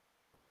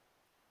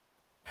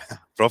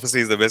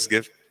 Prophecy is the best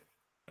gift.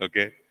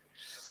 Okay.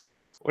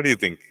 What do you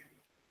think?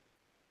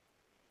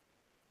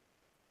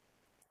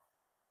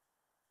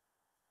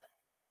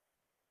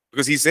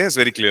 Because he says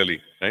very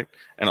clearly, right?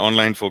 And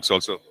online folks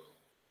also.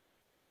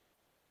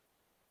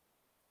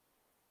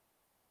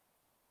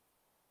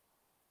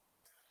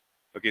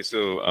 Okay,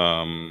 so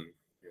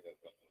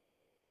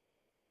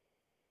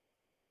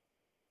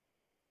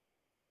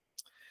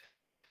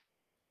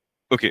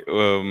okay,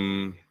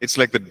 it's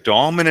like the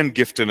dominant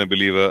gift in a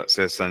believer,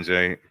 says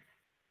Sanjay.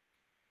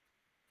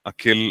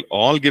 Akhil,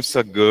 all gifts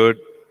are good,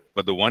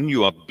 but the one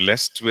you are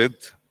blessed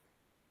with,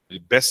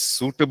 best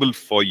suitable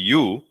for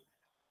you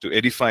to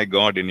edify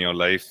God in your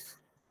life.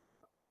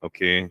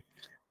 Okay.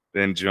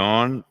 Then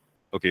John,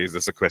 okay,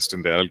 there's a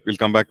question there. We'll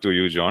come back to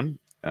you, John,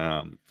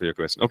 for your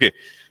question. Okay,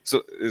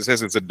 so it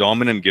says it's a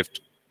dominant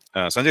gift.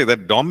 Sanjay,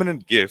 that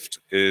dominant gift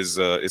is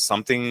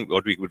something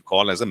what we would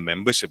call as a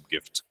membership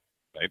gift,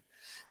 right?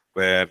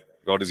 Where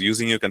God is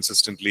using you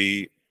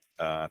consistently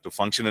to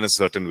function in a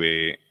certain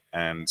way.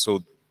 And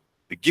so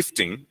the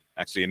gifting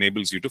actually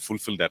enables you to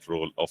fulfill that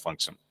role or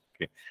function.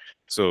 Okay,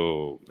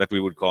 so that we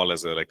would call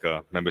as like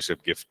a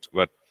membership gift.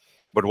 But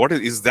what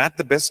is that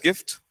the best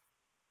gift?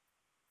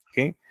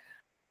 Okay,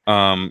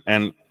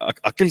 and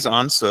Akhil's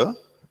answer,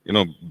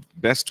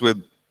 blessed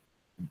with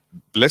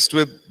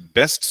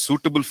best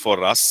suitable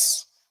for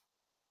us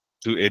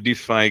to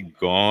edify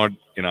God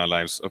in our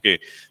lives. Okay,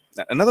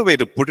 another way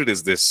to put it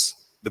is this: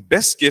 the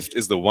best gift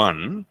is the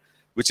one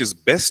which is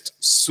best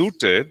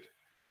suited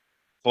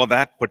for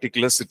that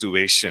particular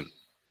situation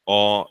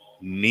or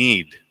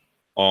need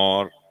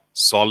or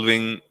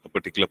solving a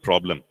particular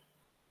problem.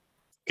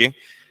 Okay,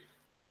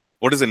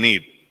 what is a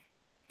need?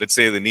 Let's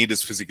say the need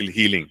is physical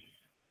healing,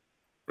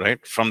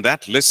 right? From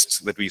that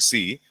list that we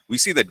see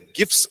that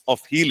gifts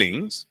of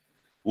healings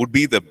would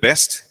be the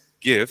best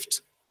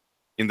gift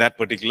in that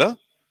particular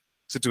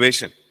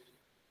situation,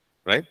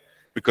 right?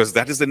 Because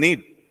that is the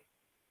need,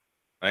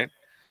 right?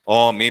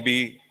 Or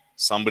maybe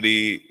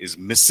somebody is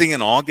missing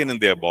an organ in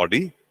their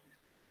body,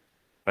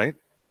 right?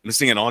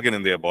 Missing an organ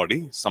in their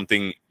body,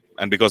 something,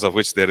 and because of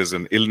which there is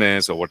an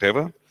illness or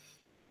whatever.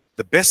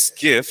 The best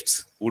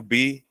gift would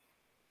be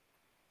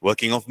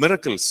working of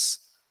miracles,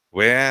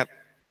 where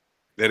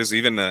there is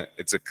even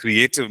it's a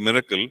creative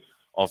miracle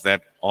of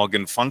that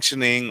organ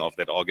functioning, of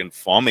that organ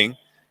forming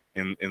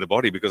in the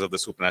body because of the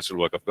supernatural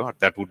work of God.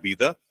 That would be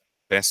the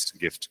best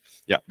gift.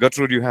 Yeah,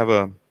 Gertrude, you have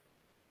a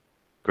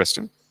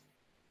question?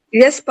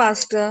 Yes,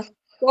 Pastor.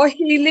 For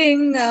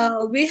healing,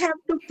 we have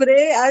to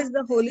pray as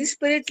the Holy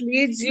Spirit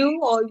leads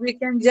you, or we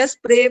can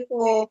just pray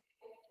for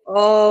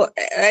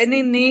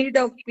any need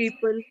of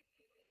people.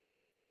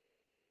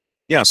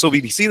 Yeah, so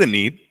we see the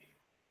need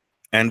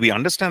and we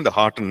understand the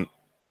heart and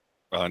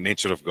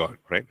nature of God,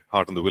 right?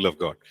 Heart and the will of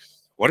God.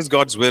 What is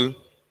God's will?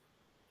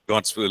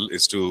 God's will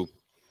is to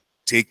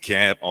take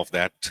care of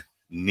that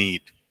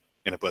need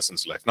in a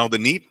person's life. Now, the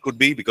need could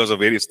be because of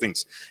various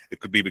things. It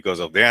could be because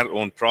of their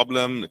own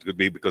problem. It could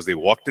be because they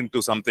walked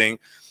into something.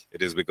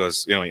 It is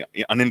because,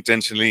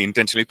 unintentionally,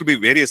 intentionally. It could be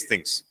various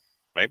things,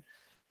 right?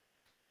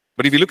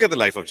 But if you look at the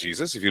life of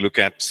Jesus, if you look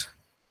at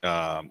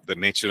the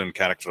nature and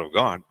character of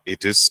God,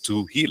 it is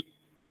to heal.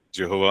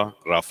 Jehovah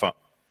Rapha.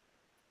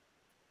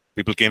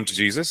 People came to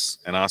Jesus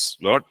and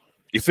asked, Lord,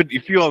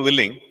 if you are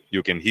willing,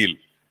 you can heal.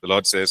 The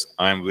Lord says,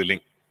 I am willing.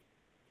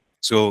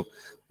 So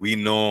we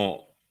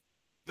know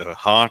the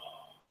heart,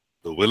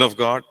 the will of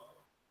God.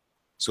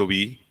 So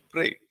we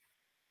pray.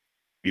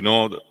 We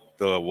know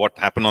what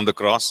happened on the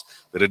cross,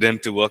 the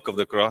redemptive work of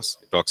the cross.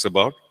 It talks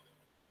about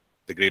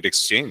the great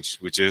exchange,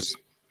 which is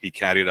he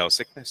carried our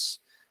sickness.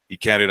 He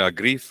carried our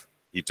grief.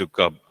 He took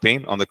our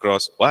pain on the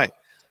cross. Why?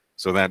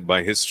 So that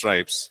by his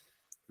stripes,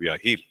 we are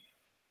healed.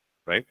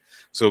 Right?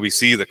 So we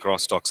see the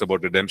cross talks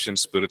about redemption,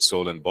 spirit,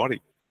 soul, and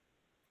body.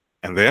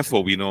 And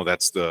therefore, we know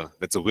that's the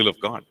will of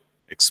God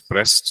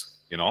expressed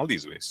in all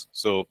these ways.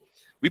 So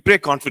we pray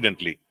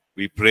confidently.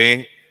 We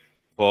pray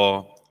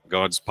for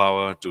God's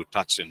power to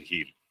touch and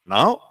heal.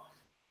 Now,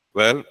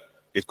 well,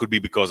 it could be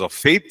because of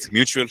faith,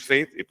 mutual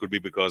faith. It could be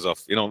because of,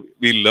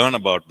 we learn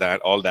about that,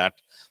 all that,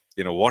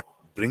 what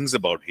brings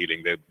about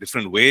healing. There are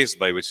different ways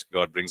by which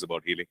God brings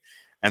about healing.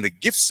 And the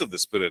gifts of the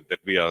Spirit that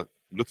we are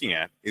looking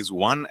at is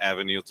one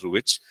avenue through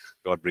which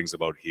God brings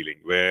about healing,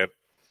 where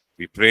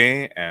we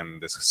pray and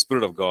the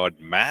Spirit of God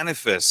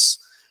manifests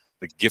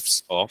the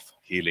gifts of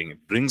healing.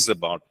 It brings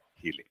about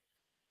healing.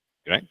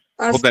 Right?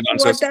 Hope Pastor, that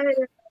answers.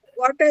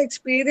 what I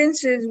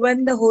experience is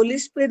when the Holy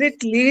Spirit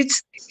leads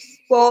Yeah.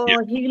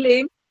 for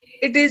healing,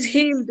 it is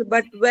healed.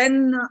 But when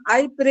I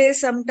pray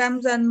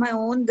sometimes on my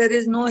own, there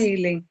is no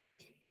healing.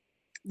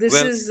 This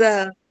Well, is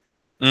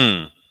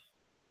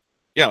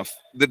yeah.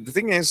 The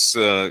thing is,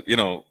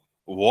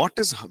 what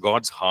is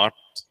God's heart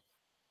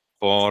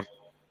for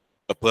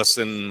a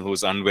person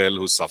who's unwell,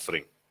 who's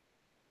suffering?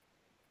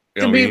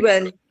 to We be need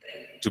well.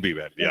 to be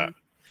well. Yeah. Yeah.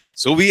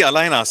 So we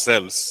align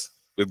ourselves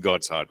with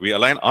God's heart. We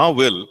align our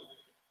will,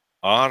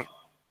 our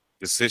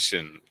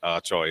decision,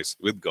 our choice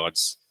with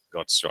God's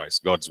choice,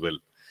 God's will,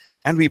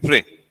 and we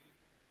pray.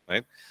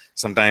 Right?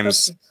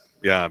 Sometimes,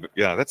 Okay.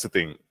 yeah. That's the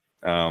thing.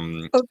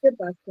 Okay,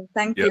 Pastor.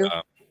 Thank Yeah. you.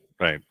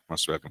 Right.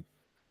 Most welcome.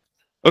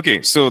 Okay.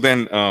 So then,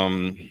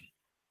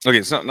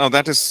 okay. So now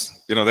that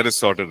is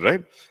sorted,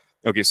 right?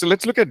 Okay. So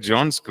let's look at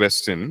John's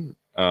question.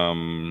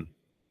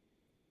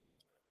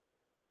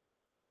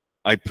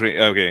 I pray.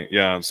 Okay,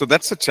 yeah. So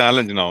that's a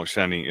challenge now,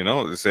 Shani.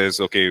 It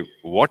says, okay,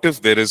 what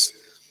if there is,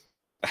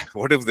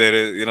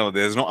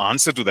 there's no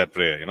answer to that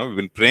prayer.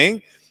 We've been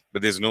praying,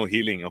 but there's no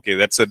healing. Okay,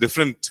 that's a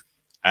different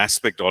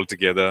aspect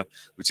altogether,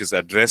 which is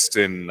addressed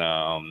in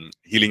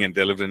healing and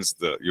deliverance.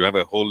 You have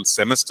a whole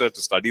semester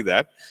to study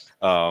that,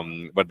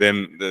 but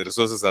then the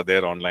resources are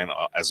there online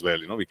as well.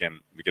 We can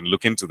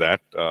look into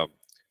that.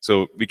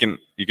 So you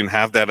can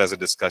have that as a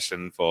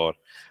discussion for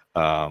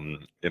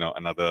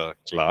another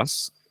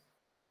class.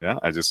 Yeah,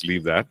 I just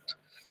leave that,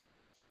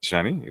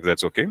 Shani, if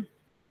that's okay.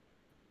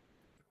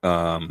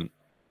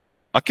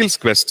 Akhil's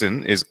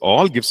question is,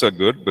 all gifts are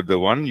good, but the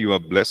one you are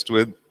blessed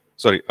with,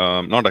 sorry,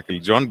 not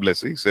Akhil, John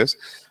Blessy says,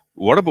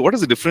 what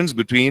is the difference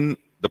between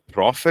the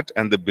prophet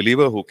and the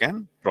believer who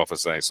can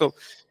prophesy? So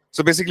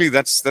basically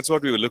that's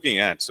what we were looking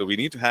at. So we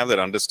need to have that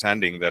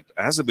understanding that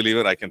as a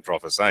believer, I can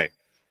prophesy.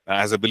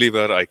 As a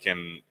believer, I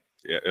can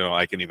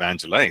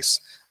evangelize.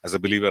 As a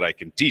believer, I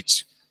can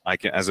teach.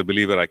 As a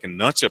believer, I can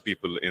nurture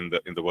people in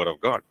the Word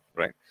of God,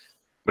 right?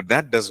 But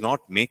that does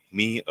not make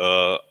me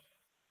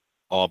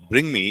or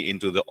bring me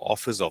into the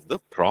office of the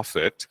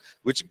prophet,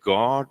 which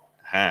God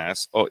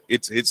has, or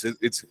it's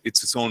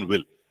its own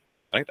will,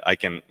 right? I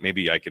can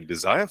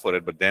desire for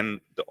it, but then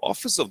the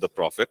office of the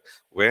prophet,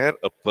 where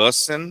a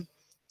person's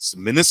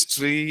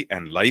ministry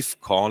and life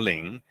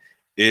calling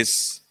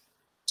is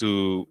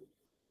to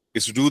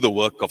do the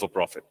work of a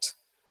prophet.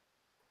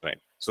 Right.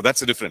 So that's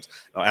the difference.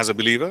 Now, as a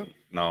believer,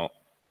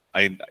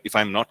 if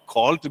I'm not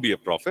called to be a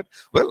prophet,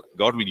 well,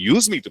 God will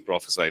use me to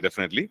prophesy,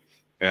 definitely.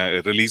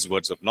 Release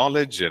words of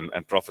knowledge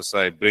and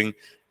prophesy, bring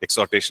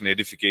exhortation,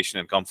 edification,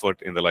 and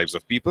comfort in the lives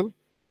of people.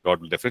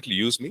 God will definitely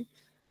use me,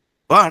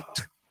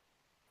 but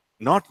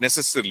not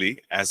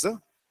necessarily as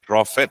a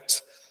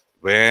prophet,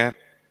 where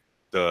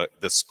the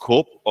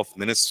scope of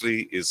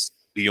ministry is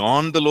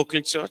beyond the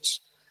local church.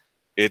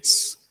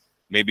 It's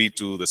maybe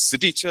to the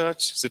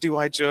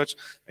citywide church,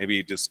 maybe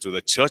it is to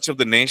the church of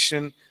the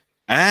nation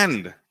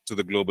and to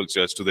the global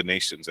church, to the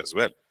nations as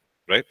well.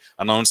 right?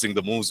 Announcing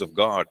the moves of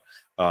God,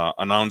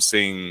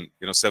 announcing,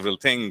 several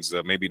things,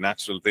 maybe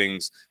natural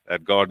things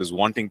that God is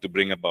wanting to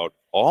bring about.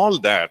 All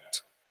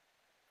that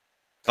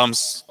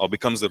comes or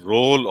becomes the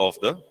role of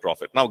the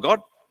prophet. Now,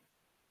 God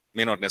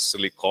may not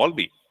necessarily call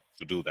me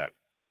to do that.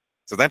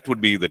 So that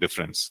would be the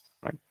difference,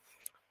 right?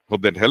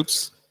 Hope that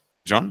helps,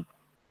 John.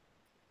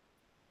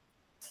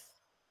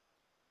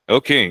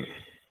 Okay,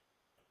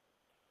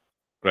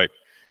 right.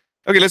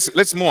 Okay,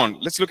 let's move on.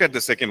 Let's look at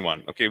the second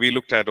one. Okay, we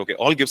looked at, okay,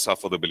 all gifts are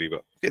for the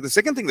believer. Okay, the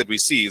second thing that we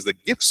see is the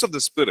gifts of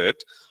the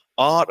Spirit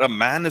are a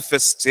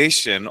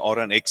manifestation or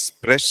an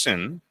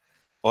expression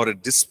or a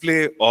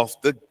display of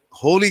the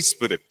Holy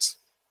Spirit.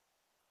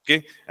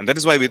 Okay, and that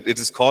is why it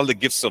is called the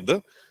gifts of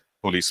the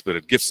Holy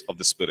Spirit, gifts of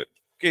the Spirit.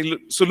 Okay,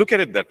 so look at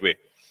it that way,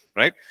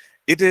 right?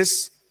 It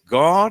is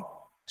God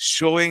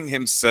showing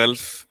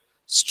himself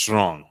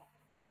strong.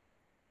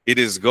 It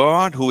is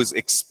God who is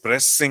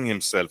expressing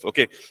himself.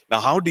 Okay, now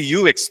how do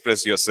you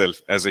express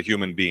yourself as a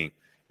human being?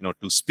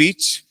 Through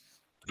speech,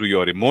 through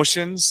your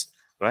emotions,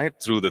 right?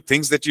 Through the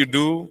things that you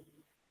do,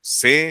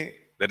 say.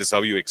 That is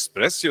how you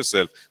express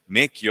yourself.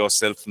 Make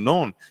yourself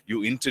known.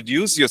 You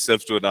introduce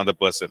yourself to another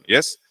person.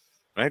 Yes,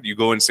 right? You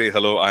go and say,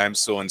 hello, I am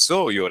so and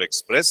so. You're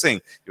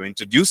expressing, you're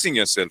introducing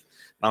yourself.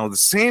 Now, the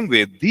same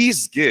way,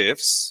 these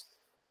gifts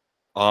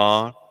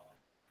are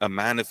a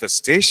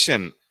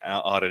manifestation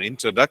or an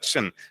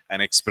introduction, an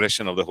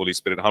expression of the Holy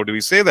Spirit. How do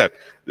we say that?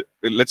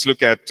 Let's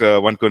look at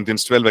 1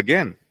 Corinthians 12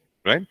 again,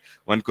 right?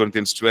 1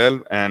 Corinthians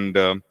 12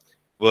 and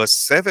verse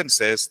 7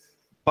 says,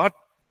 but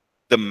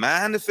the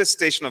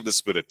manifestation of the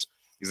Spirit,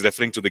 he's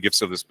referring to the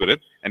gifts of the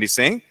Spirit, and he's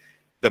saying,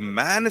 the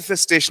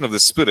manifestation of the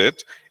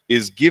Spirit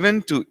is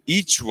given to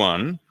each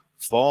one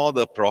for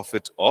the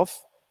profit of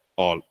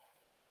all.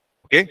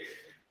 Okay?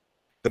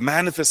 The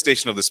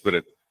manifestation of the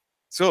Spirit.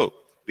 So,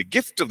 the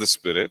gift of the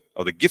Spirit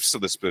or the gifts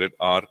of the Spirit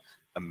are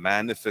a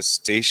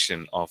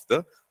manifestation of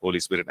the Holy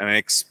Spirit, an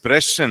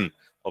expression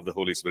of the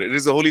Holy Spirit. It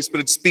is the Holy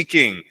Spirit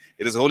speaking.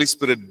 It is the Holy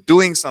Spirit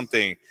doing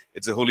something.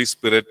 It's the Holy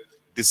Spirit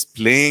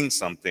displaying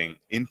something,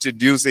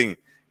 introducing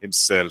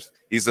himself.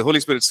 He's the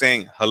Holy Spirit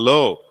saying,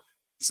 hello,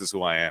 this is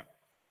who I am.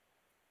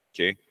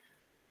 Okay?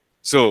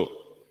 So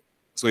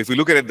if we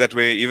look at it that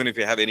way, even if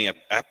you have any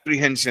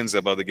apprehensions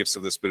about the gifts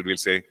of the Spirit, we'll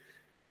say,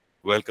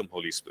 welcome,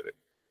 Holy Spirit,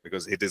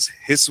 because it is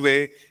his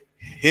way,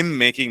 him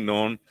making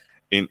known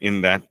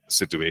in that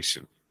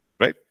situation,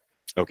 right?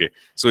 Okay,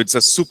 so it's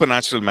a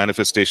supernatural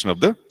manifestation of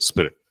the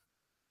Spirit.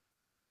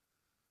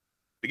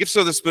 The gifts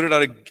of the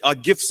Spirit are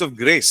gifts of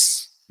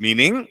grace,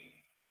 meaning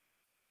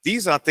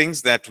these are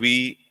things that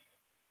we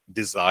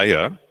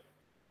desire,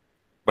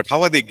 but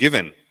how are they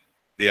given?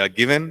 They are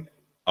given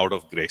out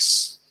of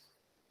grace.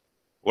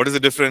 What is the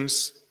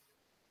difference?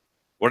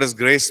 What does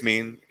grace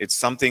mean? It's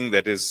something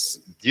that is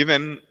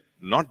given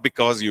not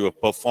because you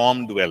have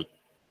performed well,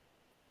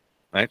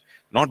 right?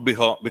 Not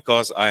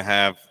because I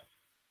have,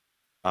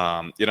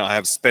 I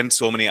have spent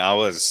so many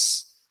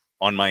hours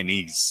on my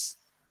knees.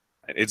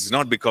 It's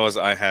not because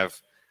I have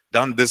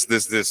done this.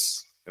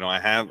 I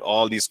have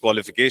all these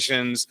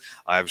qualifications.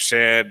 I've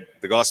shared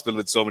the gospel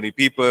with so many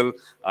people.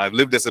 I've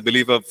lived as a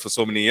believer for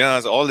so many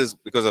years. All this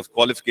because of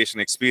qualification,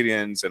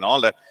 experience, and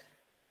all that.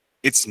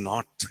 It's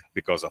not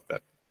because of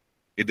that.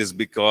 It is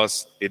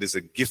because it is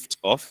a gift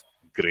of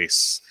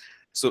grace.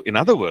 So in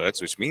other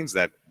words, which means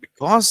that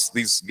because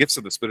these gifts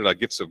of the Spirit are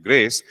gifts of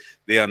grace,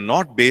 they are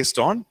not based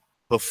on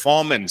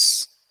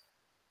performance.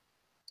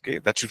 Okay,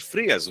 that should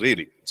free us,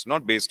 really. It's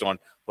not based on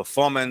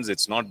performance.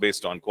 It's not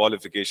based on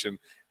qualification.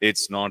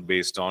 It's not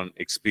based on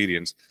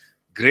experience.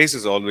 Grace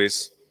is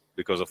always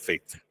because of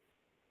faith,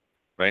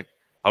 right?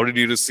 How did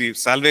you receive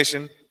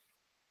salvation?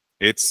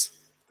 It's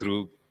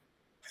through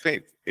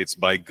faith. It's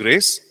by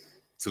grace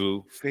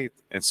through faith.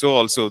 And so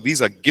also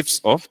these are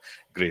gifts of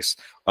grace.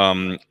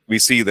 We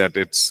see that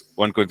it's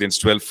 1 Corinthians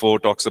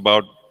 12:4 talks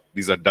about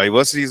these are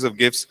diversities of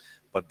gifts,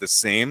 but the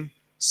same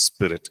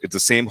Spirit. It's the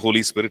same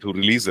Holy Spirit who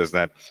releases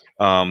that.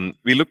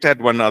 We looked at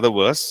one other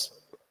verse,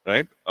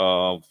 right?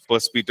 1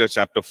 Peter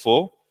chapter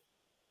 4.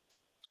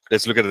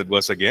 Let's look at that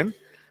verse again.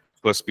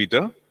 1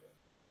 Peter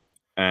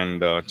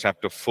and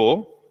chapter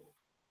 4,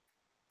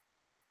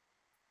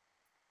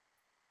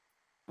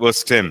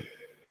 verse 10.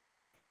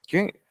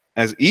 Okay,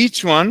 as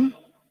each one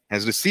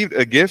has received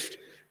a gift,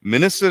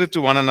 minister it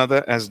to one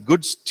another as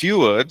good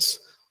stewards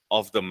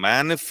of the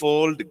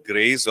manifold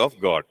grace of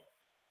God.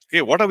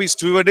 Okay, what are we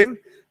stewarding?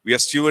 We are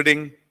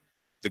stewarding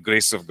the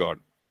grace of God.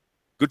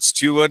 Good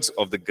stewards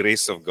of the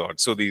grace of God.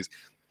 So these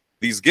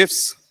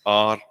gifts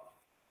are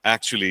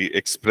actually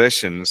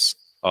expressions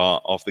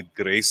of the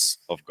grace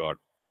of God.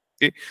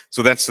 Okay,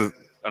 so that's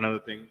another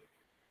thing.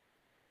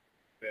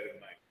 Bear in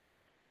mind.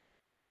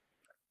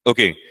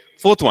 Okay,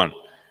 fourth one.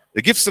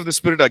 The gifts of the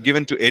Spirit are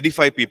given to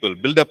edify people,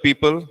 build up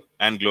people,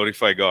 and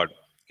glorify God.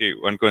 Okay,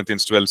 1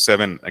 Corinthians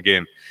 12:7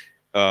 again.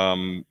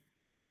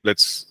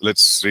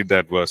 Let's read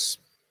that verse.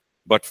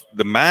 But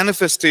the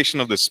manifestation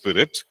of the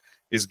Spirit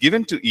is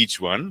given to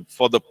each one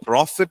for the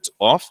profit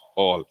of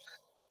all.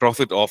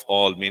 Profit of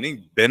all,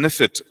 meaning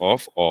benefit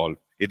of all.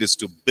 It is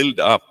to build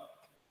up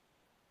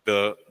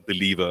the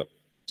believer.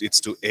 It's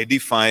to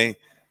edify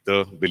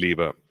the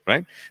believer,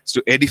 right? It's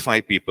to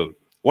edify people.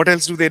 What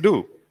else do they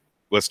do?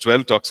 Verse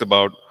 12 talks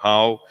about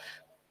how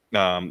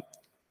um,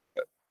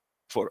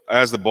 for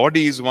as the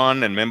body is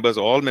one and members,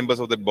 all members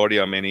of that body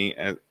are many,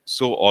 and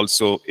so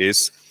also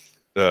is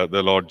the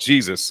Lord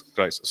Jesus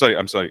Christ. Sorry,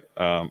 I'm sorry.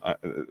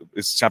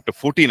 It's chapter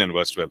 14 and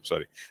verse 12.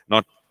 Sorry,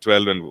 not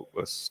 12 and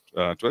verse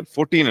 12.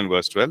 14 and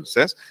verse 12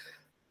 says,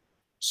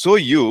 so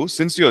you,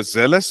 since you are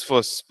zealous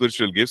for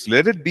spiritual gifts,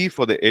 let it be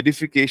for the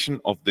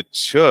edification of the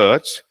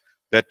church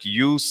that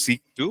you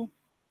seek to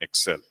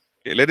excel.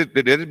 Okay, let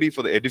it be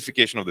for the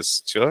edification of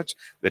this church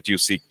that you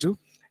seek to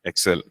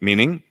excel.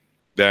 Meaning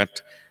that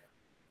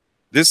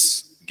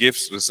this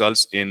gifts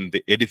results in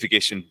the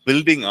edification,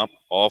 building up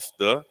of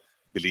the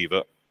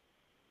believer.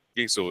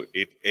 Okay, so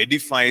it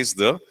edifies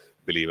the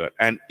believer.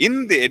 And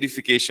in the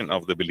edification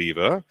of the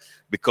believer,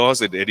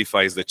 because it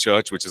edifies the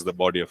church, which is the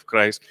body of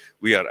Christ,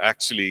 we are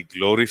actually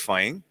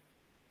glorifying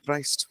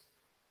Christ.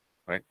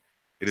 Right?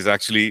 It is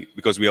actually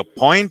because we are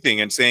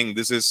pointing and saying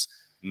this is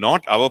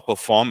not our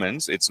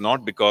performance, it's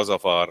not because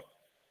of our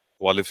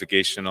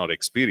qualification or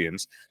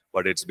experience,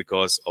 but it's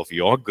because of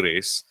your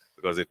grace,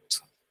 because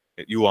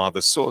you are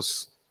the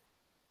source.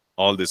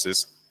 All this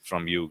is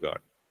from you, God.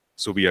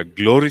 So we are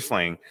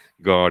glorifying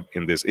God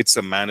in this. It's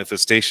a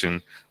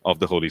manifestation of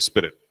the Holy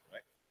Spirit.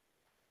 Right?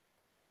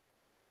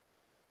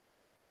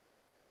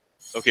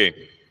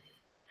 Okay.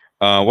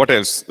 What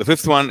else? The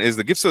fifth one is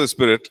the gifts of the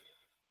Spirit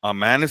are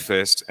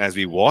manifest as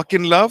we walk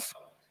in love,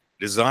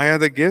 desire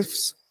the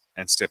gifts,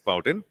 and step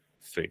out in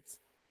faith.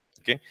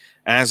 Okay.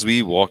 As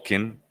we walk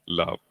in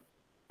love.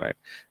 Right.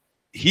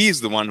 He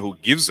is the one who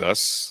gives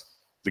us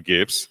the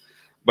gifts,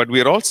 but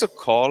we are also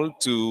called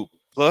to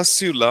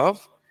pursue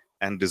love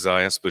and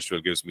desire spiritual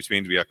gifts, which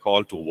means we are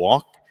called to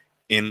walk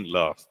in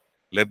love.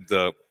 Let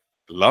the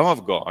love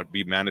of God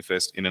be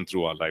manifest in and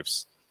through our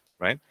lives,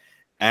 right?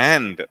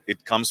 And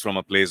it comes from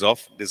a place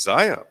of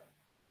desire.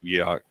 We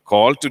are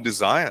called to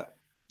desire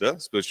the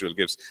spiritual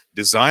gifts,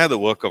 desire the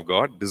work of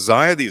God,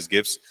 desire these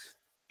gifts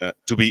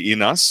to be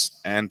in us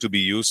and to be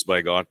used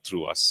by God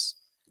through us,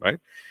 right?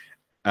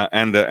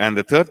 And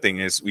the third thing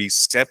is we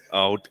step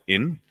out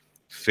in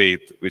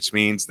faith, which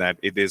means that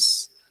it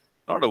is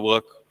not a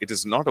work. It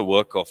is not a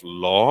work of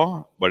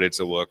law, but it's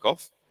a work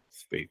of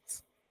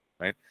faith,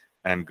 right?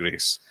 And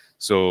grace.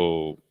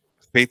 So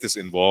faith is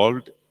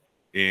involved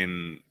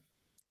in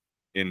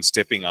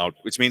stepping out,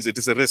 which means it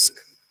is a risk,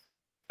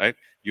 right?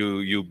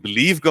 You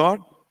believe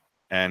God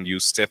and you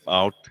step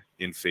out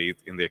in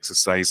faith in the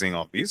exercising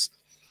of these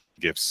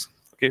gifts.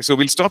 Okay, so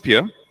we'll stop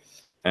here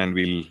and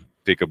we'll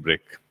take a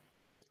break.